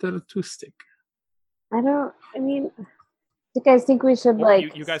Mr. Two-Stick. I mean, you guys think we should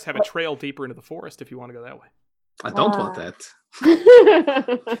you guys have a trail deeper into the forest if you want to go that way. I don't want that.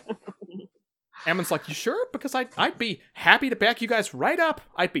 Ammon's like, "You sure? Because I'd be happy to back you guys right up.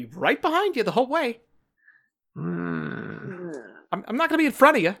 I'd be right behind you the whole way. I'm not going to be in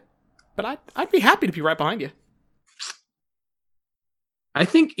front of you, but I'd be happy to be right behind you." I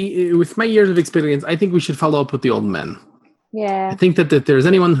think, with my years of experience, I think we should follow up with the old men. Yeah. I think that if there's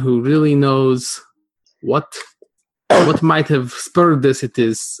anyone who really knows what might have spurred this, it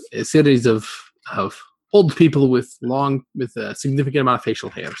is a series of old people with a significant amount of facial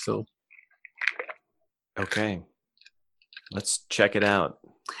hair. So, okay, let's check it out.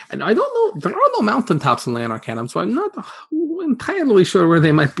 And I don't know, there are no mountaintops in Lanarcanum, so I'm not entirely sure where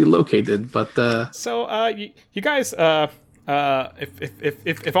they might be located. But you guys,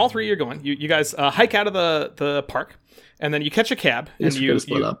 if all three are going, you guys hike out of the park, and then you catch a cab, and you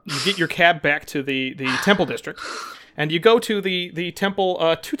get your cab back to the temple district, and you go to the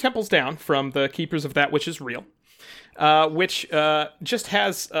temple, 2 temples down from the keepers of that which is real, which just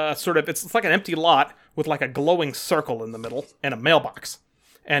has it's like an empty lot with like a glowing circle in the middle and a mailbox.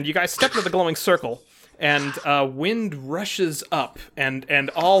 And you guys step into the glowing circle, and wind rushes up, and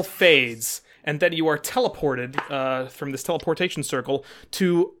all fades, and then you are teleported from this teleportation circle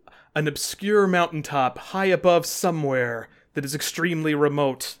to an obscure mountaintop high above somewhere that is extremely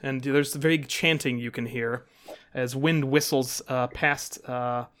remote, and there's vague chanting you can hear as wind whistles past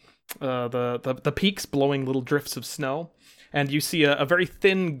the peaks, blowing little drifts of snow. And you see a very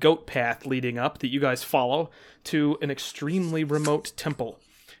thin goat path leading up that you guys follow to an extremely remote temple.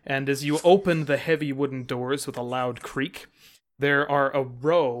 And as you open the heavy wooden doors with a loud creak, there are a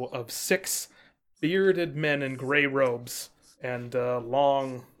row of 6 bearded men in gray robes and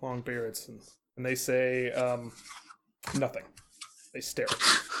long beards. And they say nothing. They stare.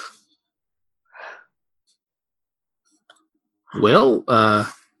 Well,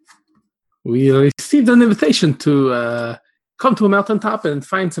 we received an invitation to come to a mountaintop and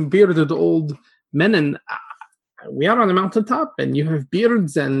find some bearded old men, and we are on a mountaintop, and you have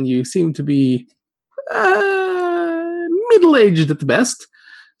beards, and you seem to be middle-aged at the best.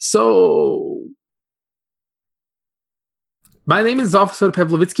 So My name is Officer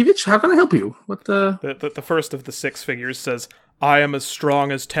Pavlovitskivich. How can I help you? What The first of the 6 figures says, I am as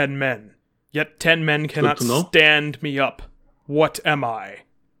strong as 10 men, yet 10 men cannot stand me up. What am I?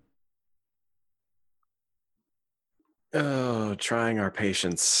 Oh, trying our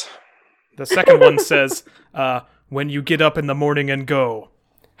patience. The second one says, when you get up in the morning and go,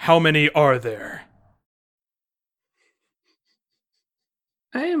 how many are there?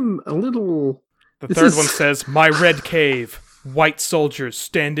 I am a little... The third one says, my red cave, white soldiers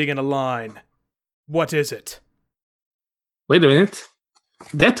standing in a line. What is it? Wait a minute.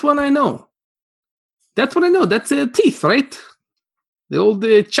 That one I know. That's teeth, right? The old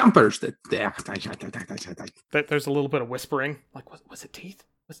chompers. There's a little bit of whispering. Like, was it teeth?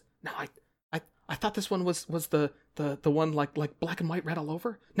 No, I thought this one was the one like black and white red all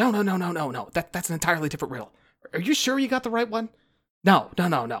over. No. That's an entirely different riddle. Are you sure you got the right one? No.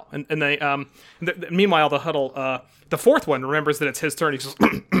 And they meanwhile the huddle the fourth one remembers that it's his turn. He says,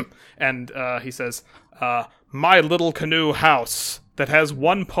 and he says, my little canoe house that has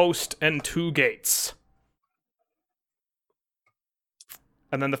 1 post and 2 gates.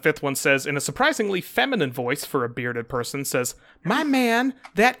 And then the fifth one says, in a surprisingly feminine voice for a bearded person, says, my man,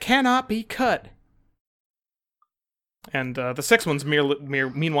 that cannot be cut. And the sixth one's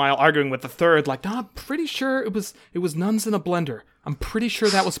meanwhile arguing with the third, like, no, I'm pretty sure it was nuns in a blender. I'm pretty sure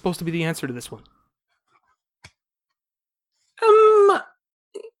that was supposed to be the answer to this one.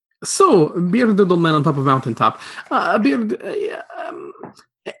 So, bearded old man on top of mountaintop. How do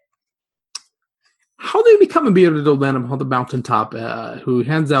you become a bearded old man on the mountaintop who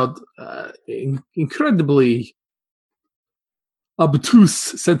hands out incredibly obtuse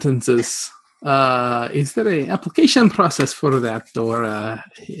sentences? Is there an application process for that, or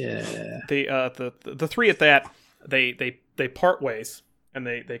the three at that they part ways and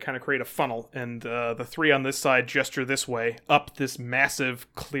they kind of create a funnel, and the 3 on this side gesture this way up this massive,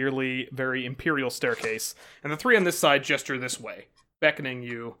 clearly very imperial staircase, and the 3 on this side gesture this way, beckoning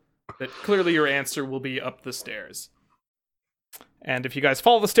you that clearly your answer will be up the stairs. And if you guys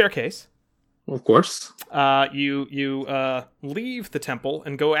follow the staircase, of course, you leave the temple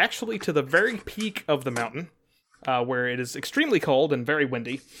and go actually to the very peak of the mountain, where it is extremely cold and very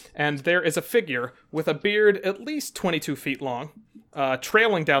windy, and there is a figure with a beard at least 22 feet long,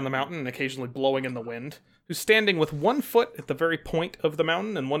 trailing down the mountain and occasionally blowing in the wind, who's standing with 1 foot at the very point of the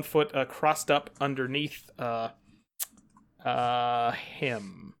mountain and 1 foot crossed up underneath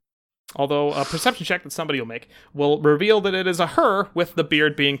him. Although a perception check that somebody will make will reveal that it is a her with the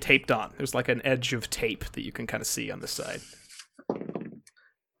beard being taped on. There's like an edge of tape that you can kind of see on this side.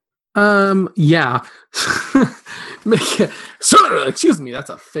 Yeah. Sir, excuse me, that's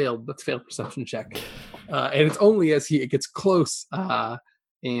a failed perception check. And it's only as it gets close,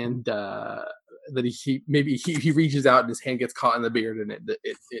 and that he reaches out and his hand gets caught in the beard and it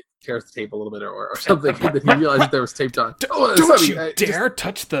tears the tape a little bit or something that he realized there was taped on. Don't you dare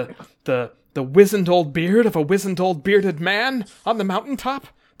touch the wizened old beard of a wizened old bearded man on the mountaintop?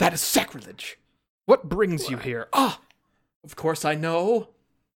 That is sacrilege. What brings you here? Of course I know.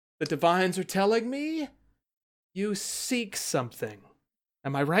 The divines are telling me you seek something.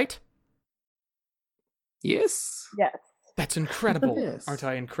 Am I right? Yes. Yes. That's incredible. Yes. Aren't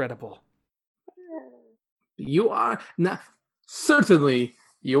I incredible? You are certainly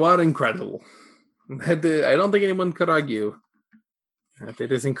you are incredible. I don't think anyone could argue.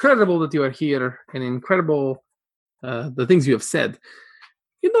 It is incredible that you are here, and incredible the things you have said.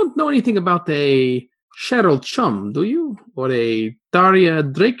 You don't know anything about a Cheryl Chum, do you? Or a Daria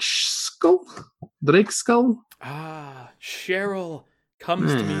Drakeskull? Cheryl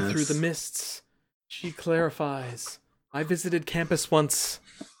comes to me through the mists. She clarifies. I visited campus once.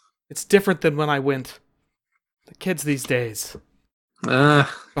 It's different than when I went. The kids these days. But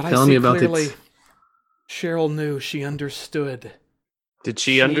tell me about clearly, it. Cheryl knew. She understood. Did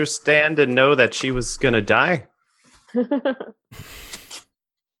she understand and know that she was going to die?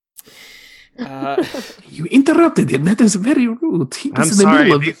 You interrupted him. That is very rude. I'm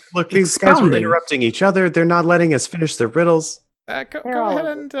sorry. These guys were interrupting each other. They're not letting us finish their riddles. Go ahead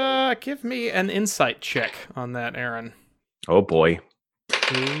and give me an insight check on that, Aaron. Oh, boy.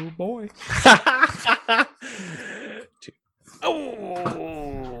 Oh, boy.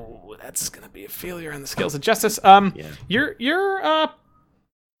 Oh, that's going to be a failure on the scales of justice. You're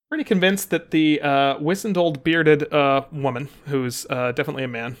pretty convinced that the wizened old bearded woman, who's definitely a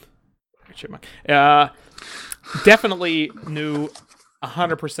man, definitely knew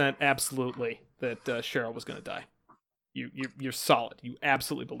 100% absolutely that Cheryl was going to die. You're solid. You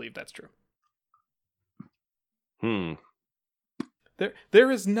absolutely believe that's true. There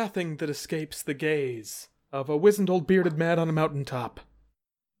is nothing that escapes the gaze of a wizened old bearded man on a mountaintop.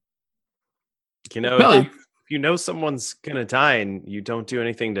 You know, if you know someone's gonna die and you don't do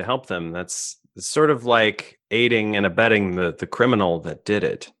anything to help them, that's sort of like aiding and abetting the criminal that did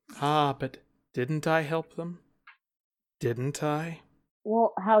it. Ah, but didn't I help them? Didn't I?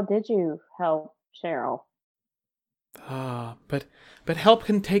 Well, how did you help Cheryl? Ah, but help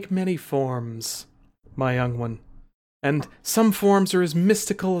can take many forms, my young one. And some forms are as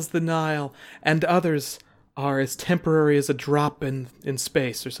mystical as the Nile, and others are as temporary as a drop in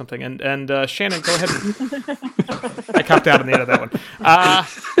space or something. And Shannon, go ahead. I copped out on the end of that one.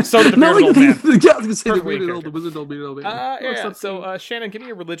 So did the bearded old man. Yeah, I was going to say the bearded old, the wizard old, bearded old man. Yeah. So Shannon, give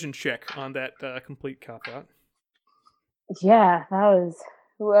me a religion check on that complete cop out. Yeah, that was.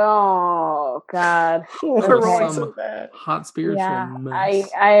 Oh God! So hot spiritual. Yeah, mess.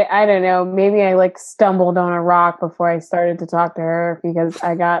 I don't know. Maybe I stumbled on a rock before I started to talk to her because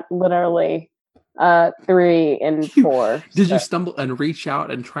I got literally 3 and 4. Did you stumble and reach out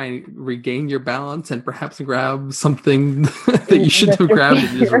and try and regain your balance and perhaps grab something that you shouldn't have grabbed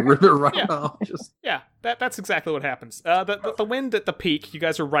and just rip it right off? Yeah, that's exactly what happens. The wind at the peak, you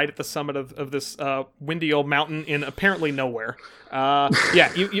guys are right at the summit of this windy old mountain in apparently nowhere.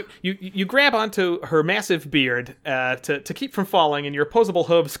 You grab onto her massive beard to keep from falling, and your opposable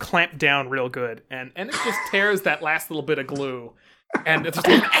hooves clamp down real good, and it just tears that last little bit of glue. And it's just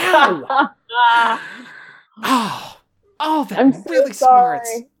like, ow! That I'm really so sorry.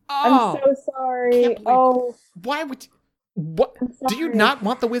 smarts. I'm so sorry. Why would you, what? Do you not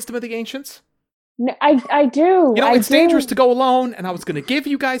want the wisdom of the ancients? No, I do. You know, it's dangerous to go alone, and I was going to give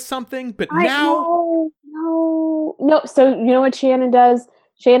you guys something, but now... No. So, you know what Shannon does?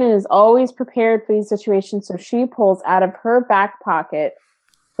 Shannon is always prepared for these situations, so she pulls out of her back pocket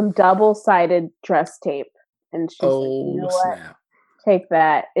some double-sided dress tape. And she's like, you know what? Snap. Take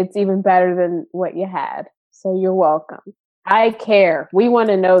that. It's even better than what you had. So you're welcome. I care. We want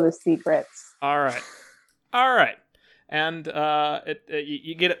to know the secrets. All right. And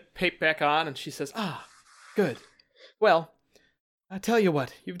you get it taped back on, and she says, good. Well, I tell you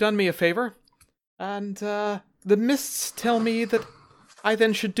what, you've done me a favor, and the mists tell me that I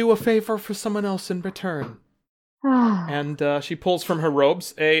then should do a favor for someone else in return. And she pulls from her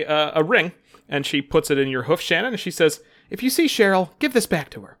robes a ring, and she puts it in your hoof, Shannon, and she says, if you see Cheryl, give this back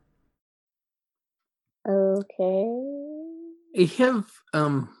to her. Okay. I have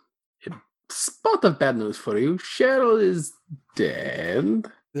a spot of bad news for you. Cheryl is dead.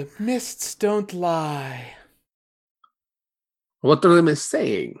 The mists don't lie. What are the mists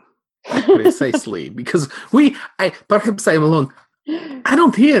saying? Precisely. Because perhaps I'm alone. I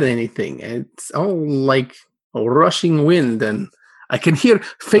don't hear anything. It's all like a rushing wind, and I can hear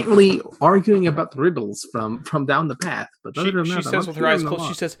faintly arguing about riddles from down the path. But she says with her eyes closed,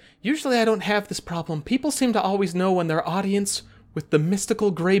 she says, usually I don't have this problem. People seem to always know when their audience with the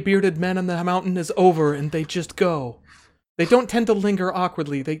mystical gray-bearded men on the mountain is over, and they just go. They don't tend to linger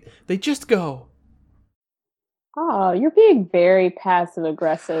awkwardly. They just go. Oh, you're being very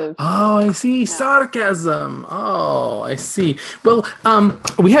passive-aggressive. Oh, I see. Sarcasm. Oh, I see. Well,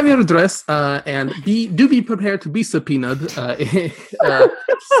 we have your address, and do be prepared to be subpoenaed.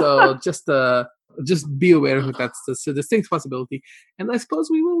 So just be aware that that's a distinct possibility. And I suppose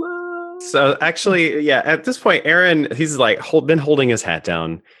we will... So actually, yeah, at this point, Aaron, he's been holding his hat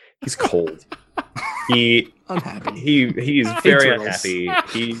down. He's cold. Unhappy. He's very unhappy.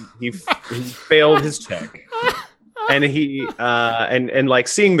 He failed his check. And he and like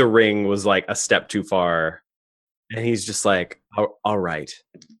seeing the ring was like a step too far. And he's just like, all right,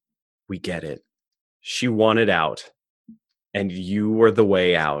 we get it. She wanted out, and you were the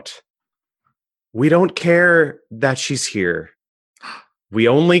way out. We don't care that she's here. We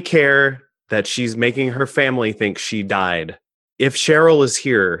only care that she's making her family think she died. If Cheryl is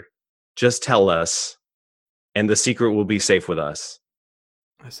here, just tell us, and the secret will be safe with us.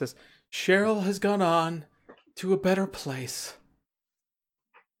 I says, Cheryl has gone on to a better place.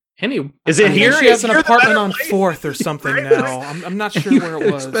 Anyway, is it here? She has an apartment on 4th or something now. I'm not sure where it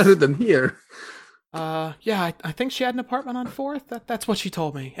was. It's better than here. Yeah, I think she had an apartment on 4th. That's what she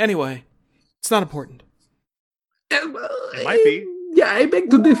told me. Anyway, it's not important. It might be. Yeah, I beg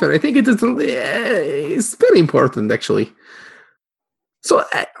to differ. I think it is. It's very important, actually. So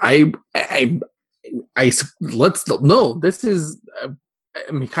let's no. This is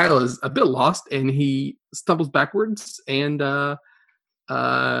Mikhail is a bit lost, and he stumbles backwards. And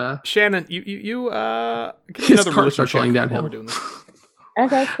Shannon, you give his another cart starts rolling downhill. we're doing this.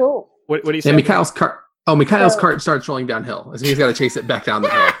 Okay, cool. What do you say? And Mikhail's cart starts rolling downhill. So he's got to chase it back down the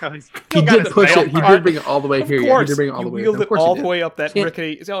hill. He did push it. He did bring it all the way here. Yeah, he did bring it all the way. Wheeled it all the way up that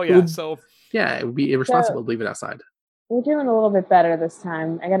rickety. Oh yeah. So Yeah, it would be irresponsible to leave it outside. We're doing a little bit better this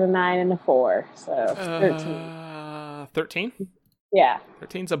time. I got a 9 and a 4, so 13. 13? Yeah.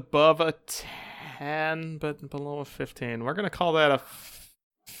 13's above a 10, but below a 15. We're going to call that a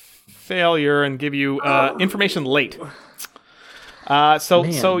failure and give you information late.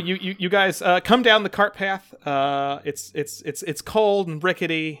 So you guys come down the cart path. It's cold and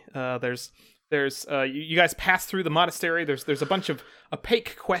rickety. You guys pass through the monastery. There's a bunch of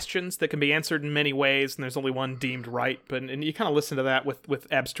opaque questions that can be answered in many ways, and there's only one deemed right. And you kind of listen to that with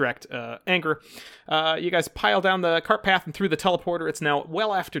abstract anger. You guys pile down the cart path and through the teleporter. It's now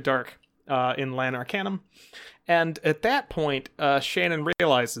well after dark in Lan Arcanum, and at that point, Shannon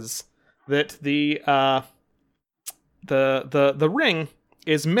realizes that the ring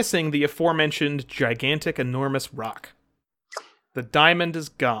is missing the aforementioned gigantic, enormous rock. The diamond is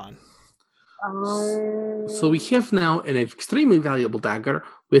gone. So we have now an extremely valuable dagger,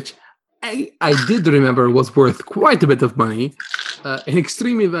 which I did remember was worth quite a bit of money. An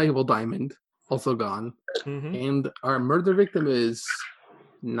extremely valuable diamond, also gone. Mm-hmm. And our murder victim is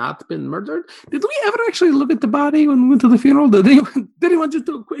not been murdered. Did we ever actually look at the body when we went to the funeral? Did anyone just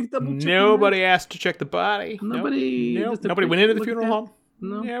do a quick double check? Nobody asked to check the body. Nobody. Nope. Nobody went into the funeral home.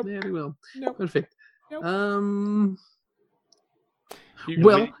 No, nope. Very well. Nope. Perfect. Nope.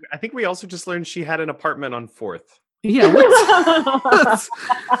 I think we also just learned she had an apartment on 4th. Yeah, I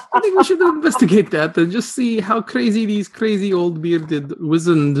think we should investigate that and just see how crazy these crazy old bearded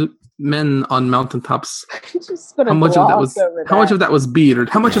wizened men on mountaintops. How much of that was beard?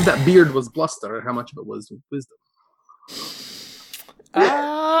 How much of that beard was bluster? How much of it was wisdom?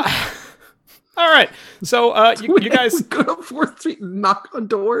 All right. So you guys go to 4th Street and knock on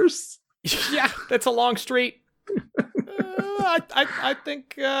doors. Yeah, that's a long street. I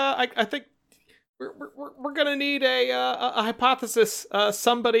think we're gonna need a hypothesis,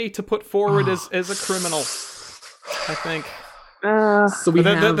 somebody to put forward as a criminal. I think. So we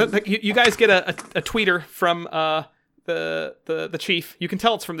you guys get a tweeter from the chief. You can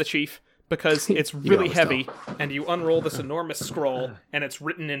tell it's from the chief because it's really heavy, and you unroll this enormous scroll, and it's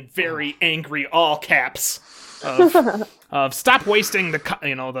written in very angry all caps of stop wasting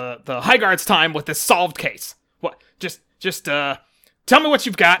the High Guard's time with this solved case. What? Just tell me what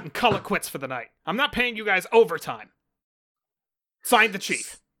you've got and call it quits for the night. I'm not paying you guys overtime. Signed the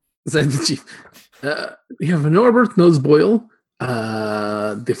chief. We have Norbert Noseboyle,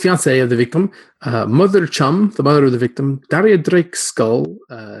 the fiance of the victim, Mother Chum, the mother of the victim, Daria Drake Skull,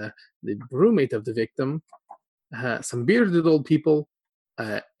 the roommate of the victim, some bearded old people,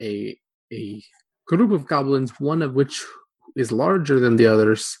 a group of goblins, one of which is larger than the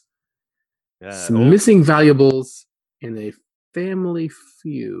others, some missing valuables, in a family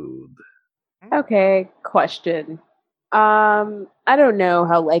feud. Okay, question. I don't know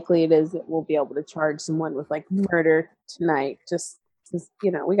how likely it is that we'll be able to charge someone with murder tonight. Just we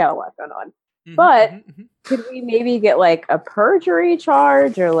got a lot going on. Mm-hmm, but could we maybe get a perjury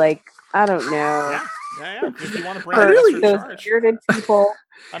charge or I don't know. Yeah. If you want to bring those bearded people.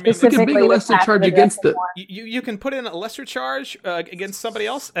 I mean, we can bring a lesser charge against it. You can put in a lesser charge against somebody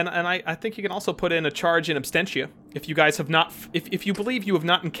else, and I think you can also put in a charge in absentia if you guys have not, if you believe you have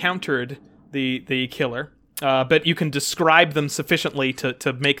not encountered the killer, but you can describe them sufficiently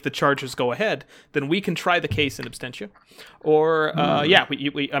to make the charges go ahead. Then we can try the case in absentia, or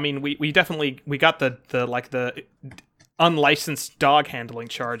we definitely got the unlicensed dog handling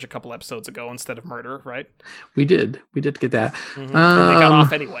charge a couple episodes ago instead of murder, right? We did get that. Mm-hmm. They got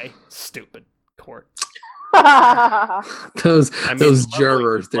off anyway. Stupid court. those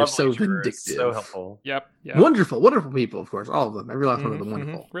jurors, they're so vindictive. So helpful. Yep. Wonderful people, of course. All of them. Every last one of them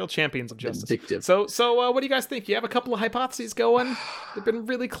wonderful. Real champions of justice. Vindictive. So what do you guys think? You have a couple of hypotheses going. They've been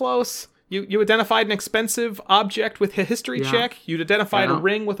really close. You identified an expensive object with a history check. You identified a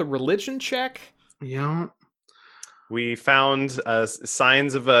ring with a religion check. Yeah. We found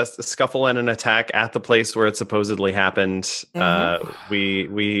signs of a scuffle and an attack at the place where it supposedly happened. Mm-hmm.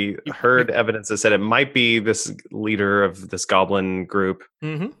 We heard evidence that said it might be this leader of this goblin group.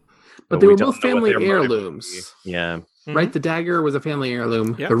 Mm-hmm. But they were both family heirlooms. Yeah. Mm-hmm. Right? The dagger was a family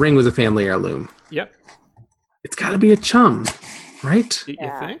heirloom. Yep. The ring was a family heirloom. Yep. It's got to be a chum, right? You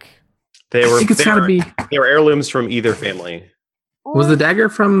think? They were heirlooms from either family. Was the dagger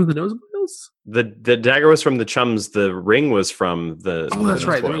from the Noseboils? The dagger was from the Chums. The ring was from the. Oh, that's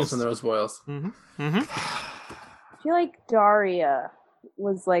right. The ring was from the Noseboils. Mm-hmm. Mm-hmm. I feel like Daria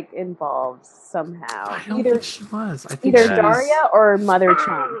was involved somehow. I don't think she was. I think either Daria or Mother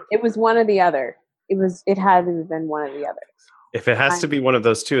Chum. It was one or the other. It had to have been one or the other. If it has to be one of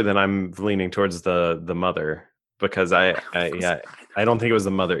those two, then I'm leaning towards the mother because I don't think it was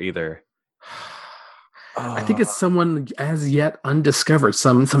the mother either. I think it's someone as yet undiscovered,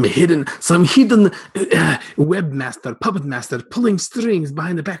 some hidden webmaster, puppet master, pulling strings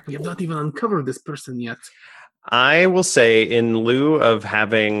behind the back. We have not even uncovered this person yet. I will say, in lieu of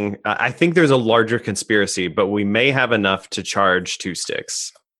having, I think there's a larger conspiracy, but we may have enough to charge 2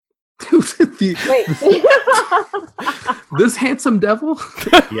 sticks. Wait. This handsome devil?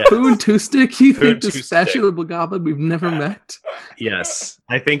 Yes. Foon 2-stick? You Foon think this fashionable goblin we've never met? Yes.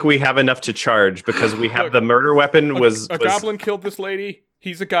 I think we have enough to charge because we have the murder weapon was... A goblin killed this lady.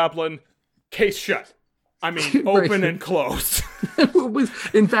 He's a goblin. Case shut. I mean, open and closed.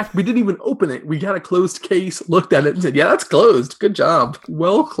 In fact, we didn't even open it. We got a closed case, looked at it, and said, yeah, that's closed. Good job.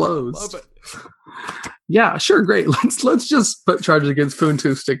 Well closed. Love it. Yeah, sure, great. Let's just put charges against Foon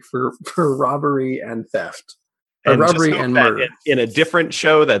 2-stick for robbery and theft. And robbery and murder. In a different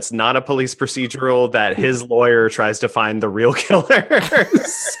show that's not a police procedural, that his lawyer tries to find the real killer.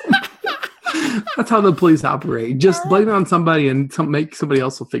 That's how the police operate. Just blame it on somebody and make somebody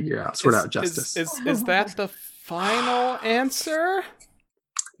else will sort out justice. Is that the final answer?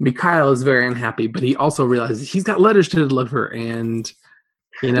 Mikhail is very unhappy, but he also realizes he's got letters to deliver, and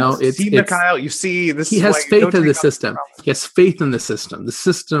Mikhail, you see, he has faith in the system. He has faith in the system. The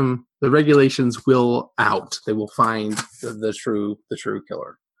system, the regulations will out. They will find the true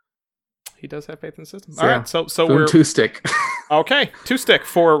killer. He does have faith in the system. So, all right, so we're 2-stick. Okay, 2-stick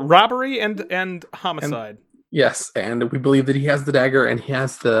for robbery and homicide. Yes, and we believe that he has the dagger and he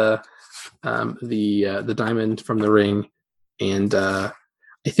has the diamond from the ring, and I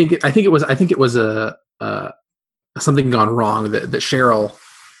think it was something gone wrong that Cheryl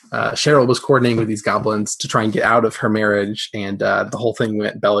was coordinating with these goblins to try and get out of her marriage, and the whole thing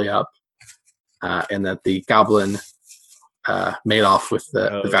went belly up, and that the goblin made off with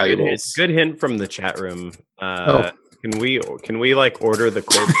the valuables. Good hint from the chat room. Can we like order the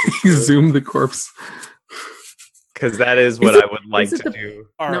corpse? Zoom the corpse. Because that is what I would like to do.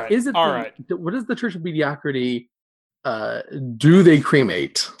 All right. What is the Church of Mediocrity? Do they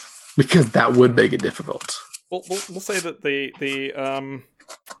cremate? Because that would make it difficult. We'll say that the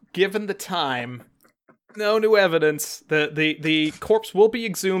given the time, no new evidence, the corpse will be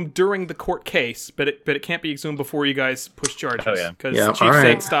exhumed during the court case, but it can't be exhumed before you guys push charges. Oh yeah, because Chief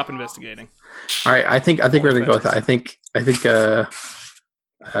said stop investigating. All right, I think we're gonna go with that. I think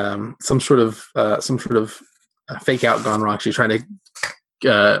some sort of fake out gone wrong. She's trying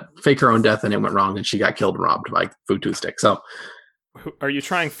to fake her own death, and it went wrong, and she got killed and robbed by Foon 2-stick. So, are you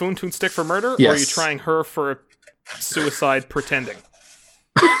trying Foon 2-stick for murder, yes, or are you trying her for suicide pretending?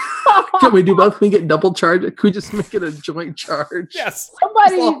 Can we do both? Can we get double charge? Could we just make it a joint charge? Yes.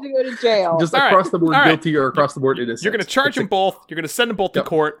 Somebody needs to go to jail. Just across the board guilty or across the board innocent. You're going to charge them both. You're going to send them both to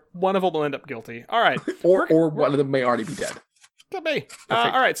court. One of them will end up guilty. All right. or one of them may already be dead. Could be.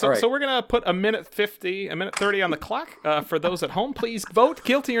 All right. So we're going to put a minute 30 on the clock. For those at home, please vote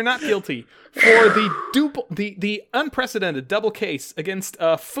guilty or not guilty for the unprecedented double case against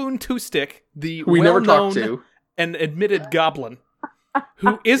Foon 2-stick, the we never talked to and admitted goblin.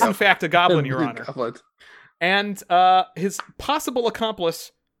 Who is in fact a goblin, Your Honor, and his possible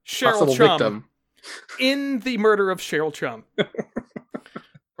accomplice, Cheryl Chum, victim in the murder of Cheryl Chum.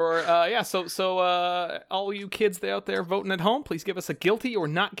 So all you kids out there voting at home, please give us a guilty or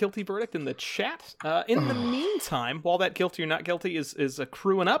not guilty verdict in the chat. In the meantime, while that guilty or not guilty is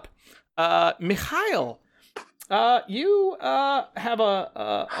accruing up, Mikhail, you have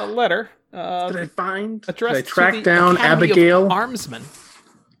a letter. Did I find? Addressed Did I track down Academy Abigail Armsman?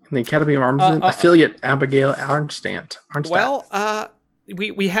 The Academy of Armsman affiliate Abigail Arnstadt. Well,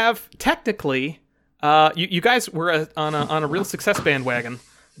 we have technically, you guys were on a real success bandwagon,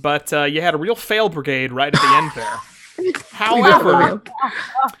 but you had a real fail brigade right at the end there. However,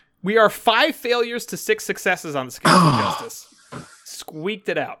 we are 5 failures to 6 successes on the scale of justice. Squeaked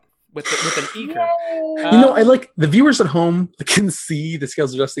it out. With an eager. I like the viewers at home can see the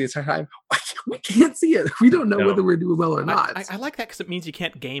scales of justice the entire time. We can't see it. We don't know whether we're doing well or not. I like that because it means you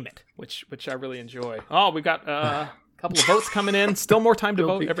can't game it, which I really enjoy. Oh, we've got a couple of votes coming in. Still more time to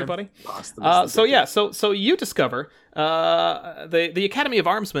vote, everybody. So you discover the Academy of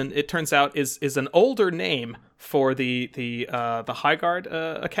Armsmen. It turns out is an older name for the High Guard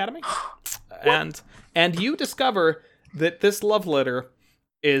Academy, and you discover that this love letter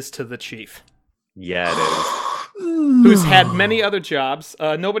is to the chief. Yeah, it is. Who's had many other jobs.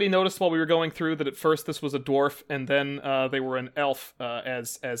 Nobody noticed while we were going through that at first this was a dwarf, and then they were an elf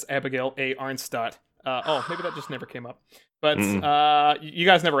as Abigail A. Arnstadt. Maybe that just never came up. But you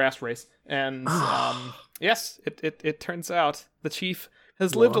guys never asked race. And yes, it turns out the chief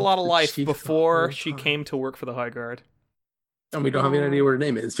has lived a lot of life before she came to work for the High Guard. And we don't have any idea what her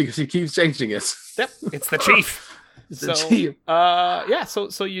name is because she keeps changing it. Yep, it's the chief. The chief.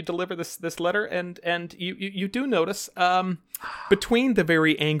 So you deliver this letter, and you do notice between the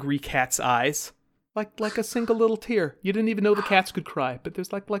very angry cat's eyes, like a single little tear. You didn't even know the cats could cry, but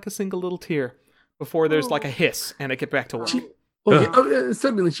there's like a single little tear before there's like a hiss, and I get back to work. Okay,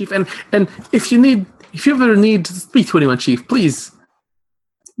 certainly, Chief. And if you ever need to speak to anyone, Chief, please.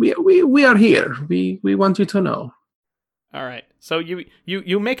 We are here. We want you to know. All right. So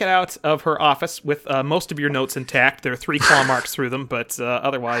you make it out of her office with most of your notes intact. There are 3 claw marks through them, but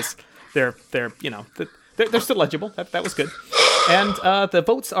otherwise they're still legible. That was good. And the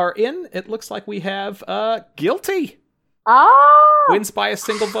votes are in. It looks like we have guilty. Wins by a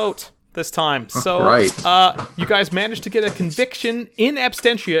single vote this time. So right. You guys managed to get a conviction in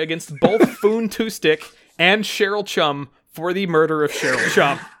absentia against both Foon Two-Stick and Cheryl Chum for the murder of Cheryl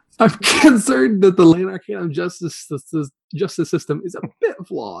Chum. I'm concerned that the Lane Arcanum justice system is a bit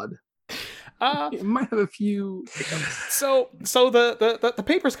flawed. It might have a few hiccups. So the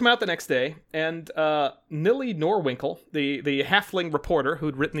papers come out the next day, and Nilly Norwinkle, the halfling reporter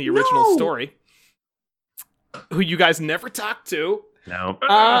who'd written the original story, who you guys never talked to,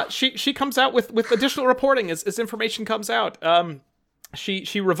 she comes out with additional reporting as information comes out.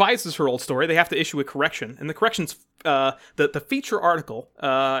 She revises her old story. They have to issue a correction, and the correction's the feature article,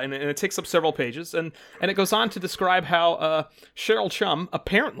 and it takes up several pages, and it goes on to describe how Cheryl Chum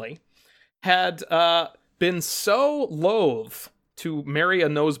apparently had been so loath to marry a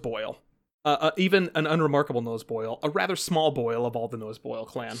noseboil, even an unremarkable noseboil, a rather small boil of all the noseboil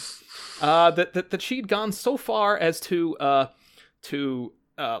clan, that she'd gone so far as to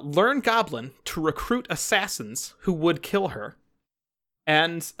learn Goblin to recruit assassins who would kill her,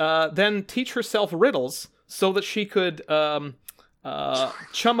 and then teach herself riddles so that she could chum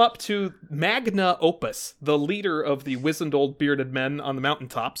up to Magna Opus, the leader of the wizened old bearded men on the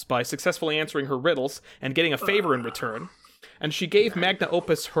mountaintops, by successfully answering her riddles and getting a favor in return. And she gave Magna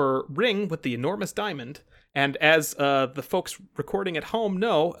Opus her ring with the enormous diamond, and as the folks recording at home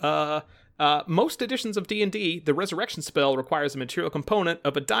know, most editions of D&D, the resurrection spell requires a material component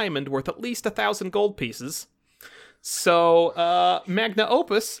of a diamond worth at least 1,000 gold pieces. So Magna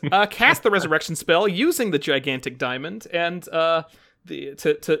Opus cast the resurrection spell using the gigantic diamond, and to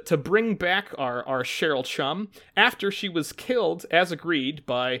bring back our Cheryl Chum after she was killed, as agreed,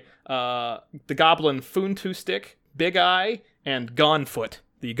 by the goblin Foon Two-Stick, Big Eye, and Gonefoot,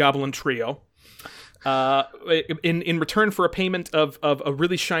 the goblin trio. In return for a payment of a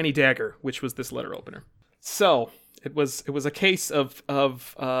really shiny dagger, which was this letter opener. So it was a case of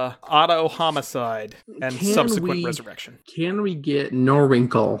auto homicide and subsequent resurrection. Can we get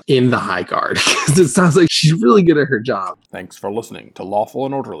Norwinkle in the High Guard? Because it sounds like she's really good at her job. Thanks for listening to Lawful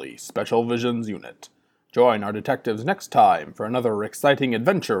and Orderly Special Visions Unit. Join our detectives next time for another exciting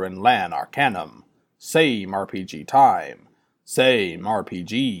adventure in Lan Arcanum. Same RPG time. Same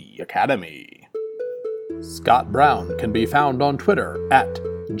RPG Academy. Scott Brown can be found on Twitter at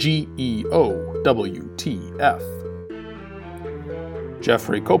GEOWTF.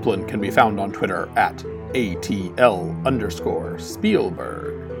 Jeffrey Copeland can be found on Twitter at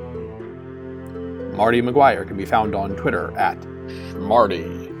ATL_Spielberg. Marty McGuire can be found on Twitter at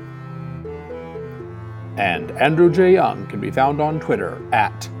Schmarty. And Andrew J. Young can be found on Twitter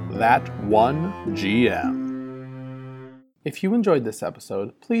at ThatOneGM. If you enjoyed this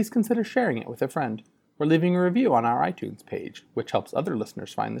episode, please consider sharing it with a friend or leaving a review on our iTunes page, which helps other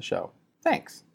listeners find the show. Thanks!